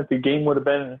same line that the game would have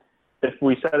been if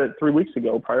we set it 3 weeks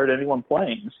ago prior to anyone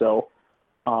playing. So,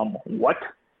 what?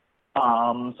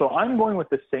 So I'm going with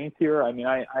the Saints here. I mean,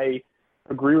 I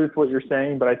agree with what you're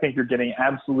saying, but I think you're getting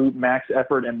absolute max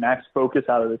effort and max focus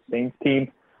out of the Saints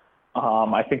team.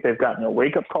 I think they've gotten a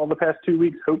wake-up call the past 2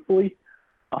 weeks, hopefully.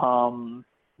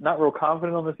 Not real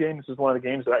confident on this game. This is one of the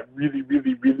games that I really,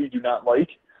 really, really do not like.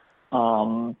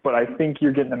 But I think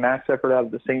you're getting the max effort out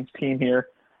of the Saints team here.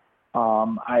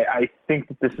 I think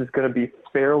that this is going to be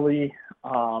fairly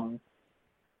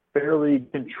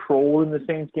controlled in the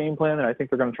Saints game plan, and I think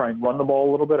they're going to try and run the ball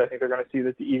a little bit. I think they're going to see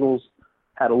that the Eagles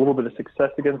had a little bit of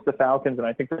success against the Falcons, and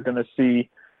I think they're going to see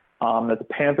that the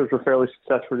Panthers were fairly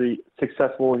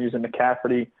successful in using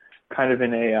McCaffrey kind of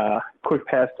in a quick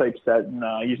pass type set and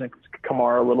using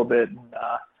Kamara a little bit.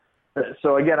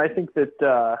 So again, I think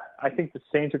the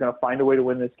Saints are going to find a way to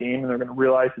win this game, and they're going to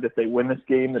realize that if they win this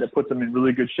game, that it puts them in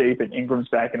really good shape, and Ingram's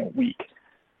back in a week.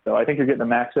 So I think you're getting the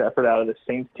max effort out of the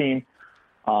Saints team.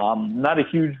 Not a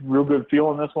huge, real good feel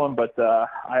on this one, but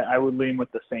I would lean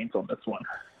with the Saints on this one.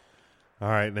 All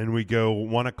right, then we go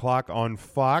 1 o'clock on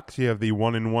Fox. You have the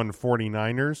 1-1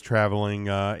 49ers traveling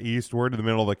eastward to the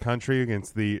middle of the country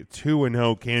against the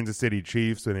 2-0 Kansas City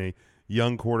Chiefs and a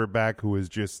young quarterback who is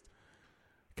just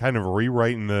kind of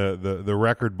rewriting the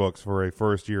record books for a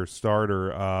first-year starter.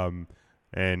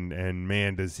 And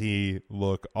man, does he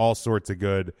look all sorts of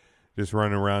good just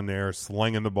running around there,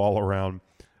 slinging the ball around.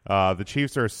 The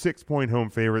Chiefs are a 6-point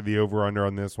home favorite. The over-under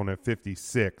on this one at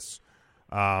 56.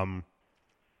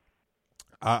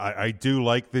 I do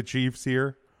like the Chiefs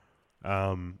here.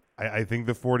 I think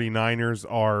the 49ers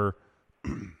are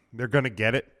they're going to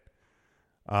get it.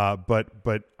 But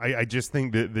I just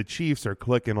think that the Chiefs are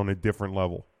clicking on a different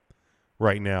level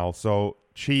right now. So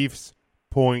Chiefs,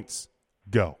 points,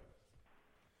 go.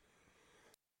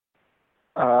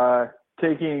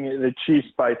 Taking the Chiefs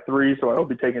by 3, so I'll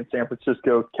be taking San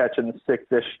Francisco, catching the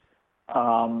 6-ish.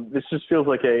 This just feels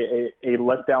like a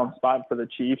letdown spot for the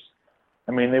Chiefs.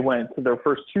 I mean, they went to their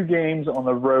first 2 games on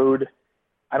the road.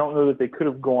 I don't know that they could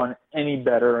have gone any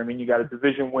better. I mean, you got a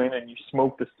division win and you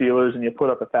smoked the Steelers and you put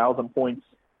up 1,000 points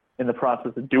in the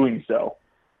process of doing so.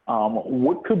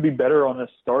 What could be better on this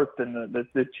start than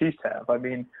the Chiefs have? I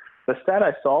mean, the stat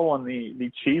I saw on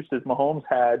the Chiefs is Mahomes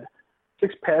had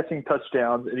 6 passing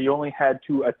touchdowns and he only had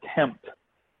to attempt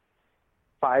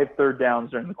 5 third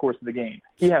downs during the course of the game.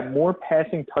 He had more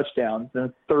passing touchdowns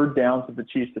than third downs that the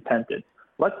Chiefs attempted.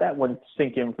 Let that one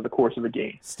sink in for the course of the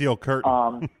game. Steel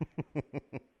curtain.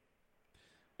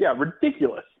 Yeah,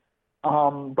 ridiculous.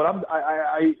 But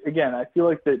I feel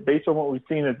like that based on what we've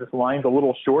seen, that this line's a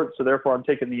little short, so therefore I'm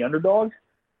taking the underdog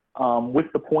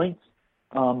with the points.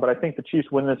 But I think the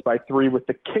Chiefs win this by 3 with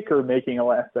the kicker making a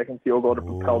last-second field goal to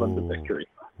propel them to victory.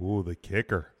 Ooh, the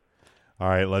kicker. All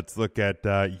right, let's look at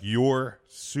your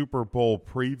Super Bowl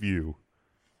preview,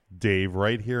 Dave,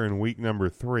 right here in week number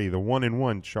 3. The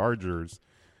 1-1 Chargers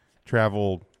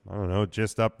traveled, I don't know,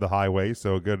 just up the highway,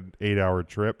 so a good 8-hour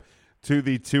trip, to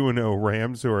the 2-0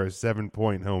 Rams, who are a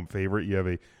 7-point home favorite. You have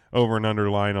a over and under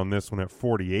line on this one at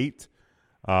 48.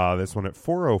 This one at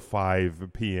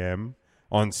 4:05 p.m.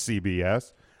 on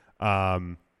CBS. I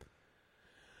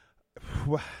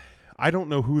don't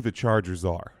know who the Chargers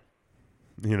are.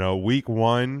 You know, week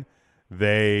 1,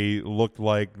 they looked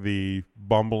like the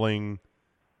bumbling,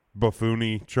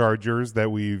 buffoony Chargers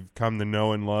that we've come to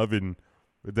know and love in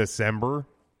December,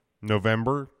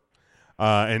 November.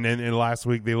 And then last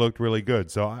week they looked really good.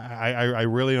 So I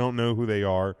really don't know who they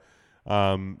are.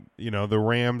 The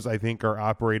Rams, I think, are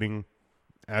operating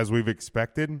as we've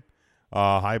expected.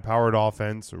 High-powered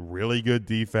offense, really good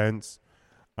defense.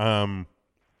 7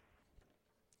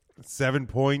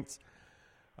 points.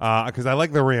 Because I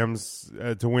like the Rams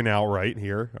to win outright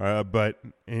here. But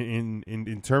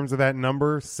in terms of that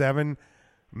number, 7,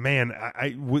 man,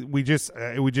 we just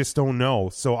don't know.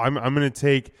 So I'm going to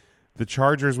take the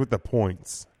Chargers with the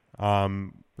points.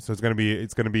 So it's going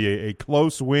to be a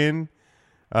close win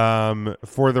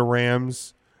for the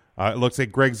Rams. It looks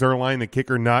like Greg Zuerlein, the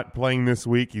kicker, not playing this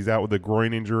week. He's out with a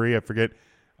groin injury. I forget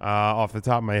off the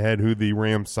top of my head who the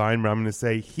Rams signed, but I'm going to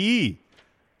say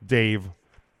Dave,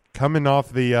 coming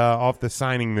off the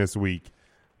signing this week,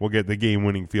 will get the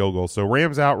game-winning field goal. So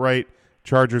Rams outright,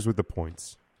 Chargers with the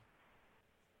points.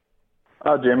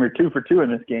 Oh, Jim, you're 2 for 2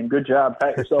 in this game. Good job.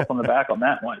 Pat yourself on the back on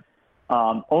that one.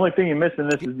 Only thing you missed in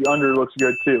this is the under looks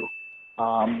good too.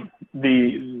 A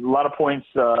lot of points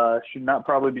should not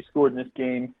probably be scored in this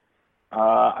game.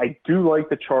 I do like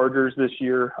the Chargers this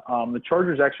year. The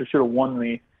Chargers actually should have won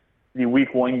the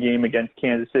week 1 game against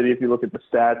Kansas City. If you look at the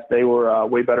stats, they were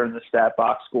way better in the stat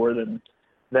box score than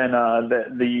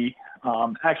the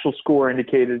actual score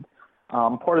indicated.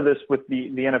 Part of this with the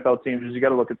NFL teams is you got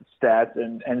to look at the stats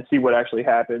and see what actually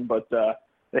happened. But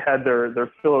they had their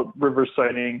Phillip Rivers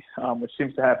sighting, which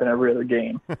seems to happen every other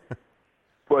game.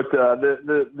 But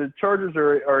the Chargers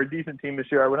are a decent team this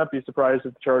year. I would not be surprised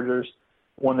if the Chargers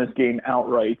won this game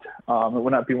outright. It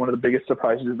would not be one of the biggest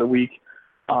surprises of the week.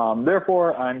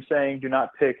 Therefore, I'm saying do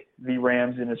not pick the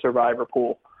Rams in a survivor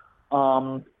pool.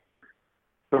 The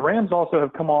Rams also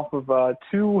have come off of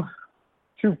two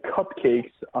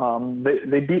cupcakes.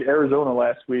 They beat Arizona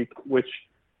last week, which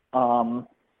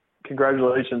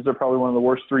congratulations, they're probably one of the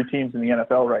worst 3 teams in the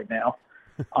NFL right now.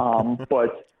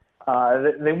 But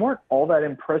they weren't all that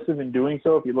impressive in doing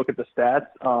so if you look at the stats.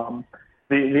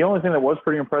 The only thing that was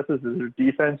pretty impressive is their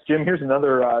defense. Jim, here's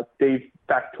another Dave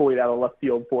factoid out of left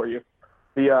field for you.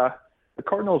 The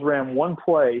Cardinals ran one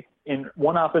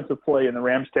offensive play in the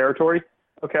Rams territory,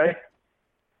 okay?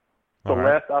 The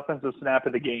last offensive snap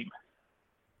of the game.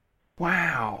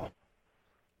 Wow.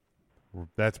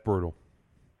 That's brutal.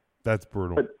 That's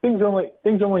brutal. But things only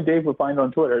Dave would find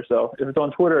on Twitter. So if it's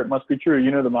on Twitter, it must be true. You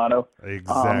know the motto.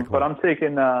 Exactly. But I'm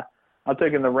taking the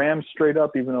Rams straight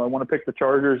up, even though I want to pick the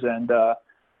Chargers, and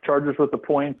Chargers with the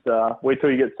points. Wait till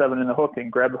you get 7 in the hook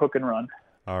and grab the hook and run.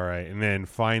 All right, and then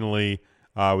finally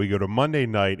we go to Monday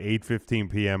night, 8:15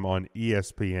 p.m. on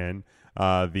ESPN.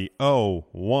 The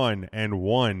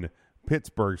 0-1-1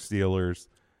 Pittsburgh Steelers,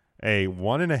 a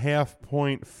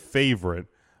 1.5-point favorite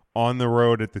on the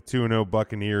road at the 2-0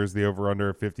 Buccaneers. The over/under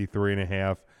of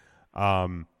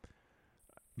 53.5.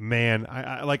 Man,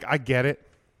 I get it.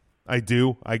 I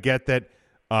do. I get that.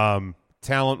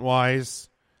 Talent-wise,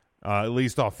 at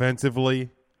least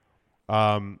offensively,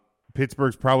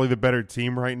 Pittsburgh's probably the better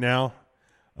team right now.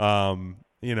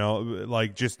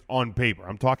 Like just on paper.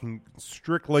 I'm talking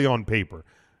strictly on paper.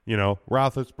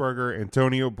 Roethlisberger,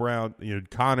 Antonio Brown,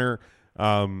 Connor,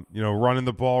 running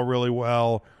the ball really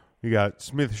well. You got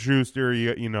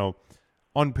Smith-Schuster.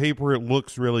 On paper it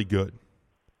looks really good.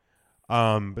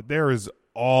 But there is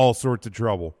all sorts of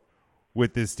trouble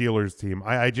with this Steelers team.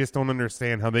 I just don't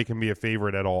understand how they can be a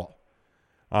favorite at all.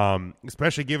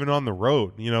 Especially given on the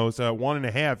road. So at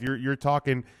 1.5, you're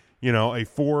talking, a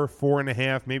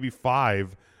 4.5, maybe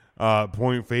 5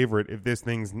 point favorite if this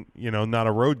thing's, not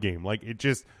a road game. Like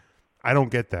I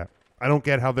don't get that. I don't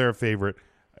get how they're a favorite.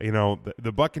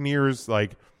 The Buccaneers,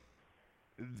 like,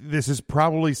 this is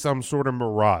probably some sort of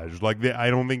mirage. Like, I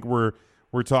don't think we're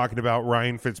talking about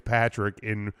Ryan Fitzpatrick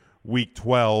in Week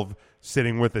 12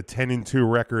 sitting with a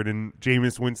 10-2 record and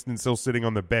Jameis Winston still sitting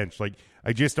on the bench. Like,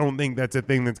 I just don't think that's a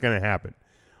thing that's going to happen.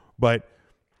 But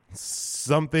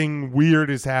something weird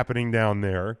is happening down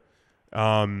there.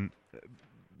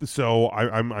 So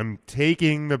I'm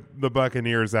taking the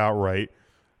Buccaneers outright.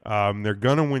 They're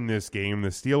going to win this game. The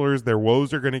Steelers, their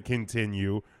woes are going to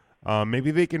continue. Maybe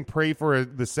they can pray for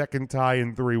the second tie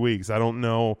in 3 weeks. I don't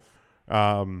know,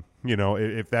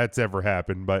 if that's ever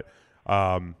happened. But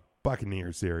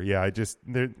Buccaneers here. Yeah, there's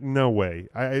no way.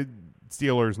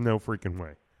 Steelers, no freaking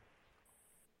way.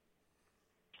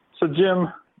 So, Jim,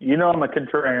 I'm a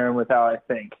contrarian with how I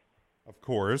think. Of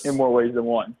course. In more ways than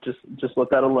one. Just let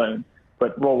that alone,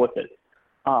 but roll with it.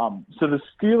 So the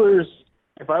Steelers,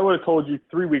 if I would have told you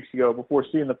 3 weeks ago before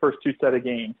seeing the first 2 set of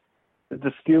games that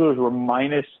the Steelers were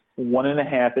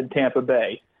 -1.5 in Tampa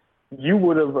Bay, you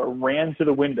would have ran to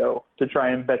the window to try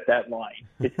and bet that line.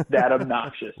 It's that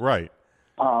obnoxious. Right.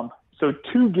 So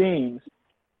two games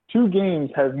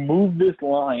have moved this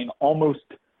line almost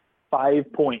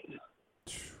 5 points.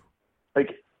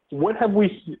 Like, what have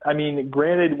we – I mean,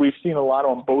 granted, we've seen a lot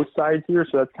on both sides here,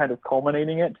 so that's kind of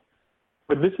culminating it.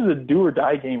 But this is a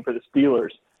do-or-die game for the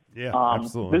Steelers. Yeah,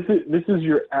 absolutely. This is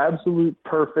your absolute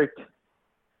perfect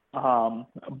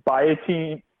buy a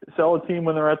team, sell a team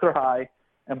when they're at their high,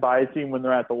 and buy a team when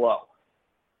they're at the low.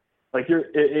 Like,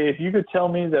 if you could tell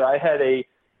me that I had a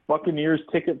Buccaneers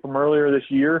ticket from earlier this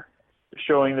year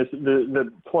showing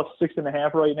the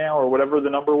 +6.5 right now or whatever the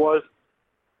number was,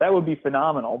 that would be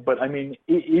phenomenal. But, I mean,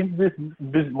 is this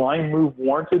line move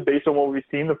warranted based on what we've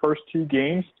seen the first 2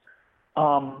 games?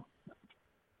 I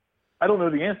don't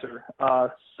know the answer.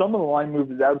 Some of the line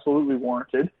move is absolutely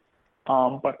warranted,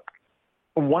 but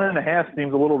 1.5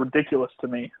 seems a little ridiculous to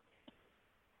me.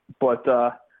 But,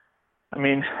 I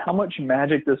mean, how much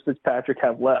magic does Fitzpatrick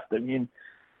have left? I mean,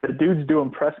 the dude's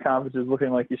doing press conferences looking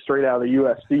like he's straight out of the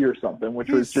UFC or something, which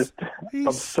was just he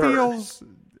absurd. Steals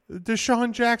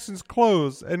Deshaun Jackson's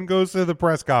clothes and goes to the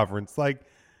press conference. Like,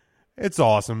 it's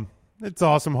awesome. It's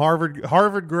awesome.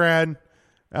 Harvard grad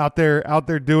out there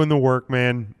doing the work,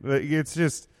 man.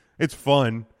 It's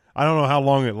fun. I don't know how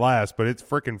long it lasts, but it's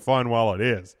freaking fun while it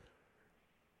is.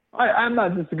 I'm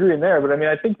not disagreeing there, but I mean,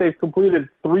 I think they've completed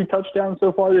 3 touchdowns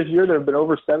so far this year that have been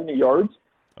over 70 yards.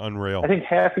 Unreal. I think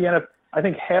half the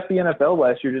NFL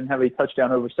last year didn't have a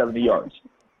touchdown over 70 yards.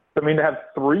 I mean, to have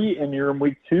 3 and you're in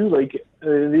week 2, like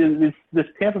this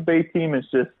Tampa Bay team is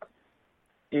just.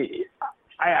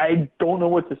 I don't know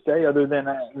what to say other than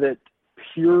that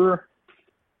pure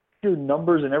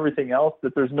numbers and everything else.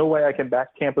 That there's no way I can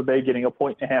back Tampa Bay getting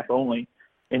 1.5 only.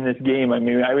 in this game. I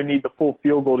mean, I would need the full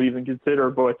field goal to even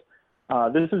consider, but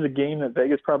this is a game that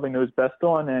Vegas probably knows best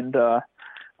on, and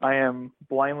I am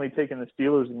blindly taking the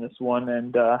Steelers in this one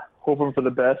and hoping for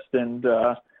the best. And,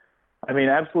 I mean,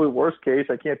 absolute worst case,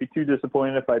 I can't be too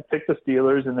disappointed if I pick the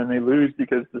Steelers and then they lose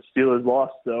because the Steelers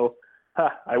lost. So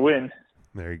I win.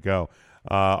 There you go.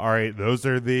 All right, those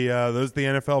are the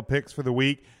NFL picks for the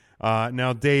week.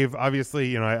 Now, Dave,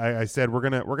 obviously, I said we're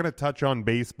gonna touch on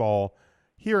baseball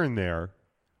here and there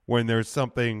when there's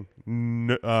something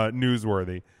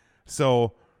newsworthy.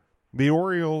 So the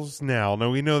Orioles now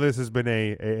we know this has been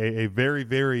a very,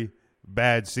 very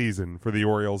bad season for the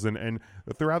Orioles, and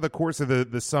throughout the course of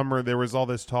the summer there was all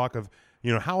this talk of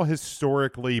how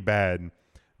historically bad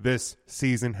this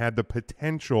season had the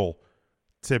potential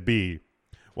to be.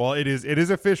 Well, it is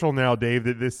official now, Dave,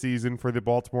 that this season for the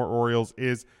Baltimore Orioles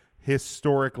is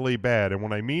historically bad. And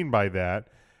what I mean by that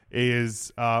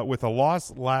is with a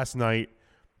loss last night,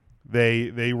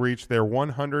 they reached their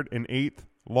 108th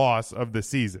loss of the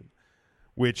season,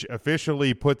 which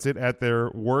officially puts it at their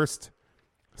worst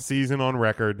season on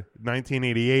record.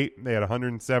 1988, they had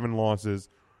 107 losses.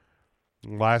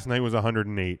 Last night was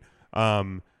 108.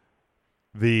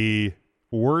 The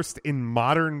worst in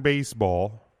modern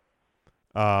baseball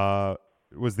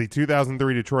was the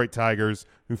 2003 Detroit Tigers,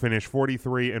 who finished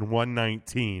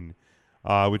 43-119,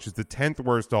 which is the 10th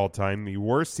worst all time. The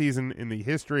worst season in the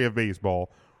history of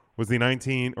baseball was the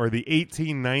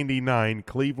 1899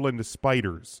 Cleveland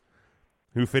Spiders,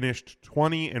 who finished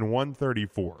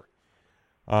 20-134.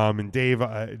 And Dave,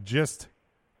 just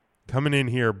coming in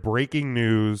here, breaking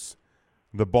news: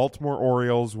 the Baltimore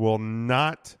Orioles will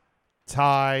not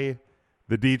tie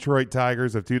the Detroit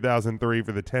Tigers of 2003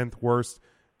 for the 10th worst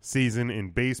season in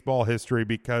baseball history,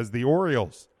 because the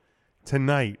Orioles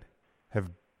tonight have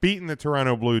beaten the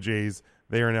Toronto Blue Jays.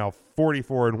 They are now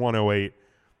 44-108.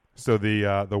 So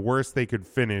the worst they could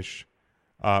finish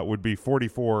would be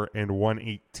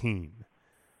 44-118.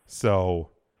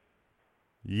 So,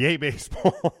 yay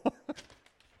baseball!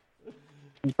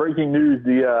 Breaking news: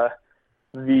 the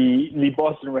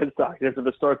Boston Red Sox, after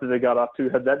the start that they got off to,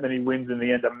 had that many wins in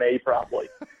the end of May, probably.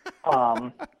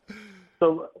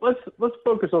 So let's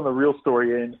focus on the real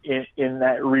story in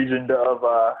that region of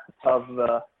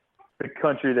the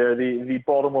country there, the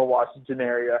Baltimore, Washington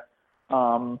area.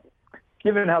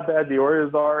 Given how bad the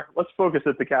Orioles are, let's focus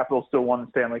that the Capitals still won the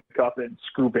Stanley Cup and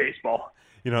screw baseball.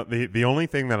 The only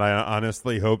thing that I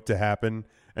honestly hope to happen,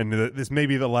 and this may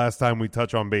be the last time we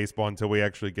touch on baseball until we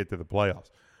actually get to the playoffs,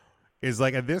 is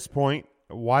like at this point,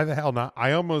 why the hell not?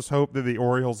 I almost hope that the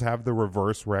Orioles have the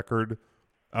reverse record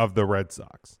of the Red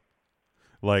Sox.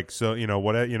 Like, so,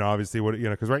 obviously,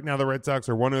 because right now the Red Sox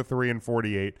are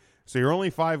 103-48, so you're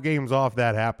only 5 games off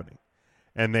that happening.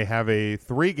 And they have a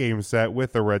 3-game set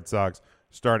with the Red Sox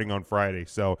starting on Friday.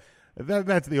 So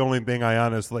that's the only thing I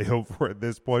honestly hope for at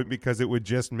this point, because it would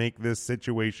just make this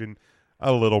situation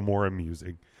a little more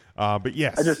amusing. But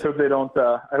yes, I just hope they don't.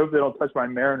 I hope they don't touch my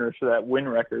Mariners for that win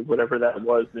record, whatever that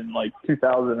was in like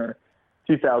 2000 or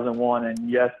 2001. And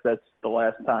yes, that's the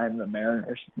last time the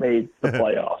Mariners made the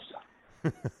playoffs.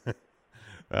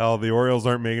 Well, the Orioles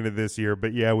aren't making it this year,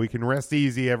 but yeah, we can rest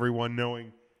easy, everyone,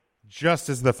 knowing, just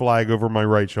as the flag over my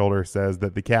right shoulder says,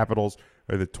 that the Capitals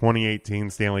are the 2018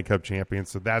 Stanley Cup champions.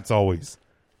 So that's always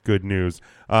good news.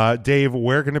 Dave,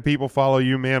 where can the people follow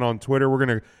you, man, on Twitter? We're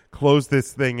going to close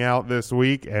this thing out this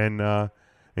week and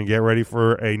get ready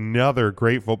for another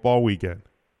great football weekend.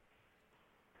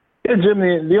 Yeah, Jim,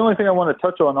 the only thing I want to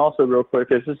touch on also real quick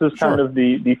is this is kind of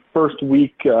the first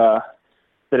week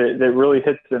that really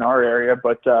hits in our area,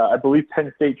 but I believe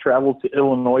Penn State traveled to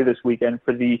Illinois this weekend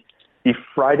for the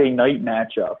Friday night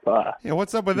matchup. Yeah,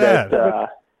 what's up with that?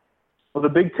 Well, the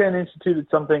Big Ten instituted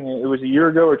something, it was a year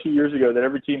ago or 2 years ago, that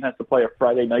every team has to play a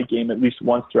Friday night game at least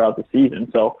once throughout the season.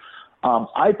 So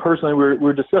I personally, we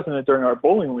were discussing it during our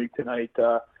bowling league tonight.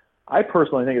 I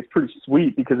personally think it's pretty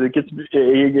sweet because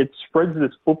it spreads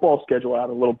this football schedule out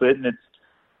a little bit, and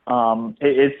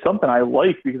it's something I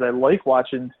like because I like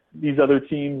watching these other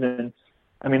teams. And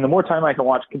I mean, the more time I can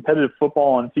watch competitive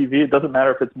football on TV, it doesn't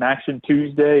matter if it's Maction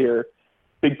Tuesday or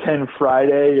Big Ten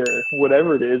Friday or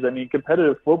whatever it is. I mean,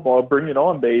 competitive football, bring it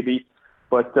on, baby.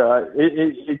 But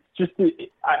it's just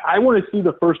I want to see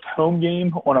the first home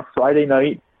game on a Friday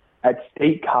night at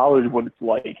State College, what it's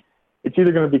like. It's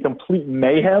either going to be complete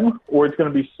mayhem or it's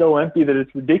going to be so empty that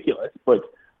it's ridiculous. But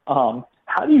how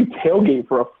do you tailgate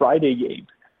for a Friday game,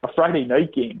 a Friday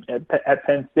night game at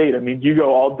Penn State? I mean, do you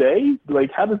go all day?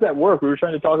 Like, how does that work? We were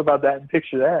trying to talk about that and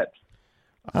picture that.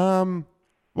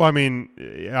 Well, I mean,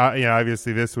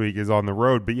 obviously this week is on the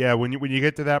road, but yeah, when you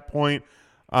get to that point,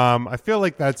 I feel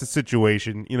like that's a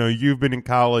situation. You know, you've been in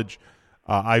college.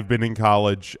 I've been in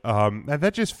college.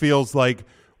 That just feels like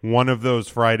one of those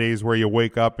Fridays where you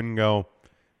wake up and go,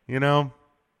 you know,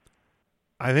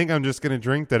 I think I'm just going to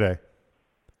drink today.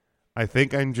 Wasn't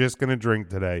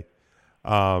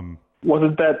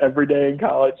that every day in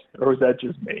college, or was that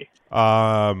just me?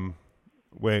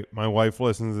 Wait, my wife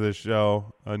listens to this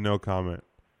show. No comment.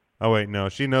 Oh wait, no,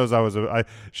 she knows I was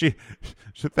she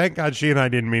thank God she and I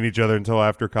didn't meet each other until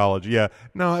after college. Yeah,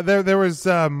 no, there was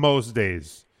most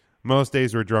days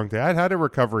were drunk day. I'd had a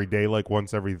recovery day like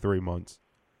once every 3 months.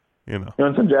 You know, you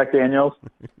want some Jack Daniels?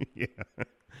 Yeah.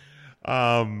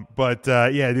 But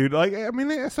yeah, dude, like, I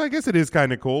mean, so I guess it is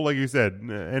kind of cool. Like you said,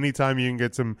 anytime you can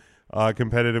get some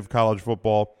competitive college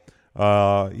football,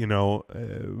 you know,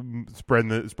 spreading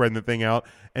the thing out.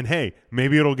 And hey,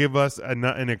 maybe it'll give us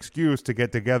an excuse to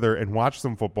get together and watch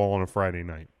some football on a Friday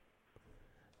night.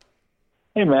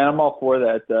 Hey man, I'm all for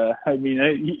that. I mean,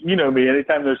 you know me.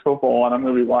 Anytime there's football on, I'm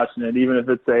going to be watching it, even if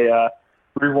it's a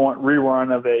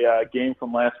rerun of a game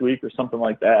from last week or something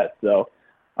like that. So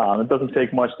it doesn't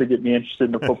take much to get me interested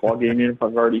in a football game, even if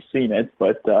I've already seen it.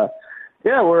 But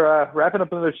yeah, we're wrapping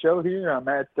up another show here. I'm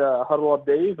at Huddle Up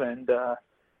Dave, and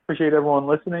appreciate everyone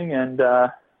listening. And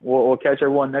we'll catch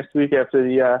everyone next week after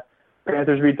the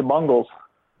Panthers beat the Bungles.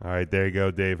 All right, there you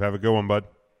go, Dave. Have a good one, bud.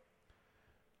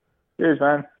 Cheers,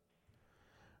 man.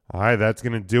 All right, that's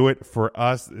going to do it for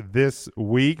us this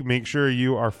week. Make sure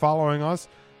you are following us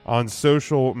on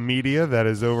social media. That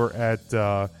is over at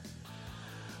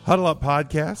Huddle Up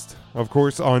Podcast. Of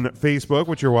course, on Facebook,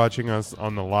 which you're watching us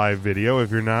on the live video.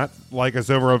 If you're not, like us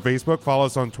over on Facebook. Follow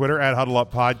us on Twitter at Huddle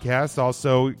Up Podcast.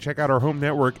 Also, check out our home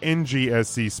network,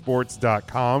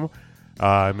 ngscsports.com.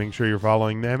 Make sure you're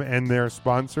following them and their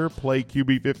sponsor,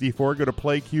 PlayQB54. Go to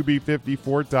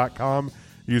playqb54.com.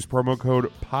 Use promo code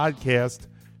PODCAST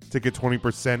to get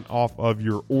 20% off of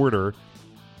your order.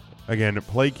 Again,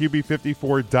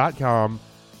 playqb54.com.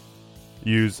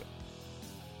 Use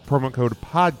promo code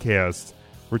PODCAST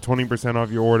for 20% off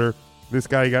your order. This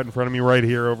guy you got in front of me right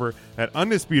here over at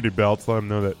Undisputed Belts. Let him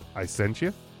know that I sent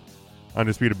you.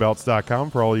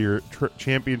 UndisputedBelts.com for all your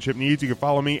championship needs. You can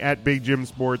follow me at Big Jim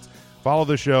Sports. Follow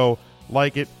the show.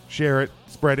 Like it. Share it.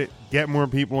 Spread it. Get more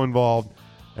people involved.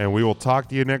 And we will talk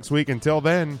to you next week. Until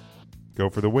then, go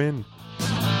for the win.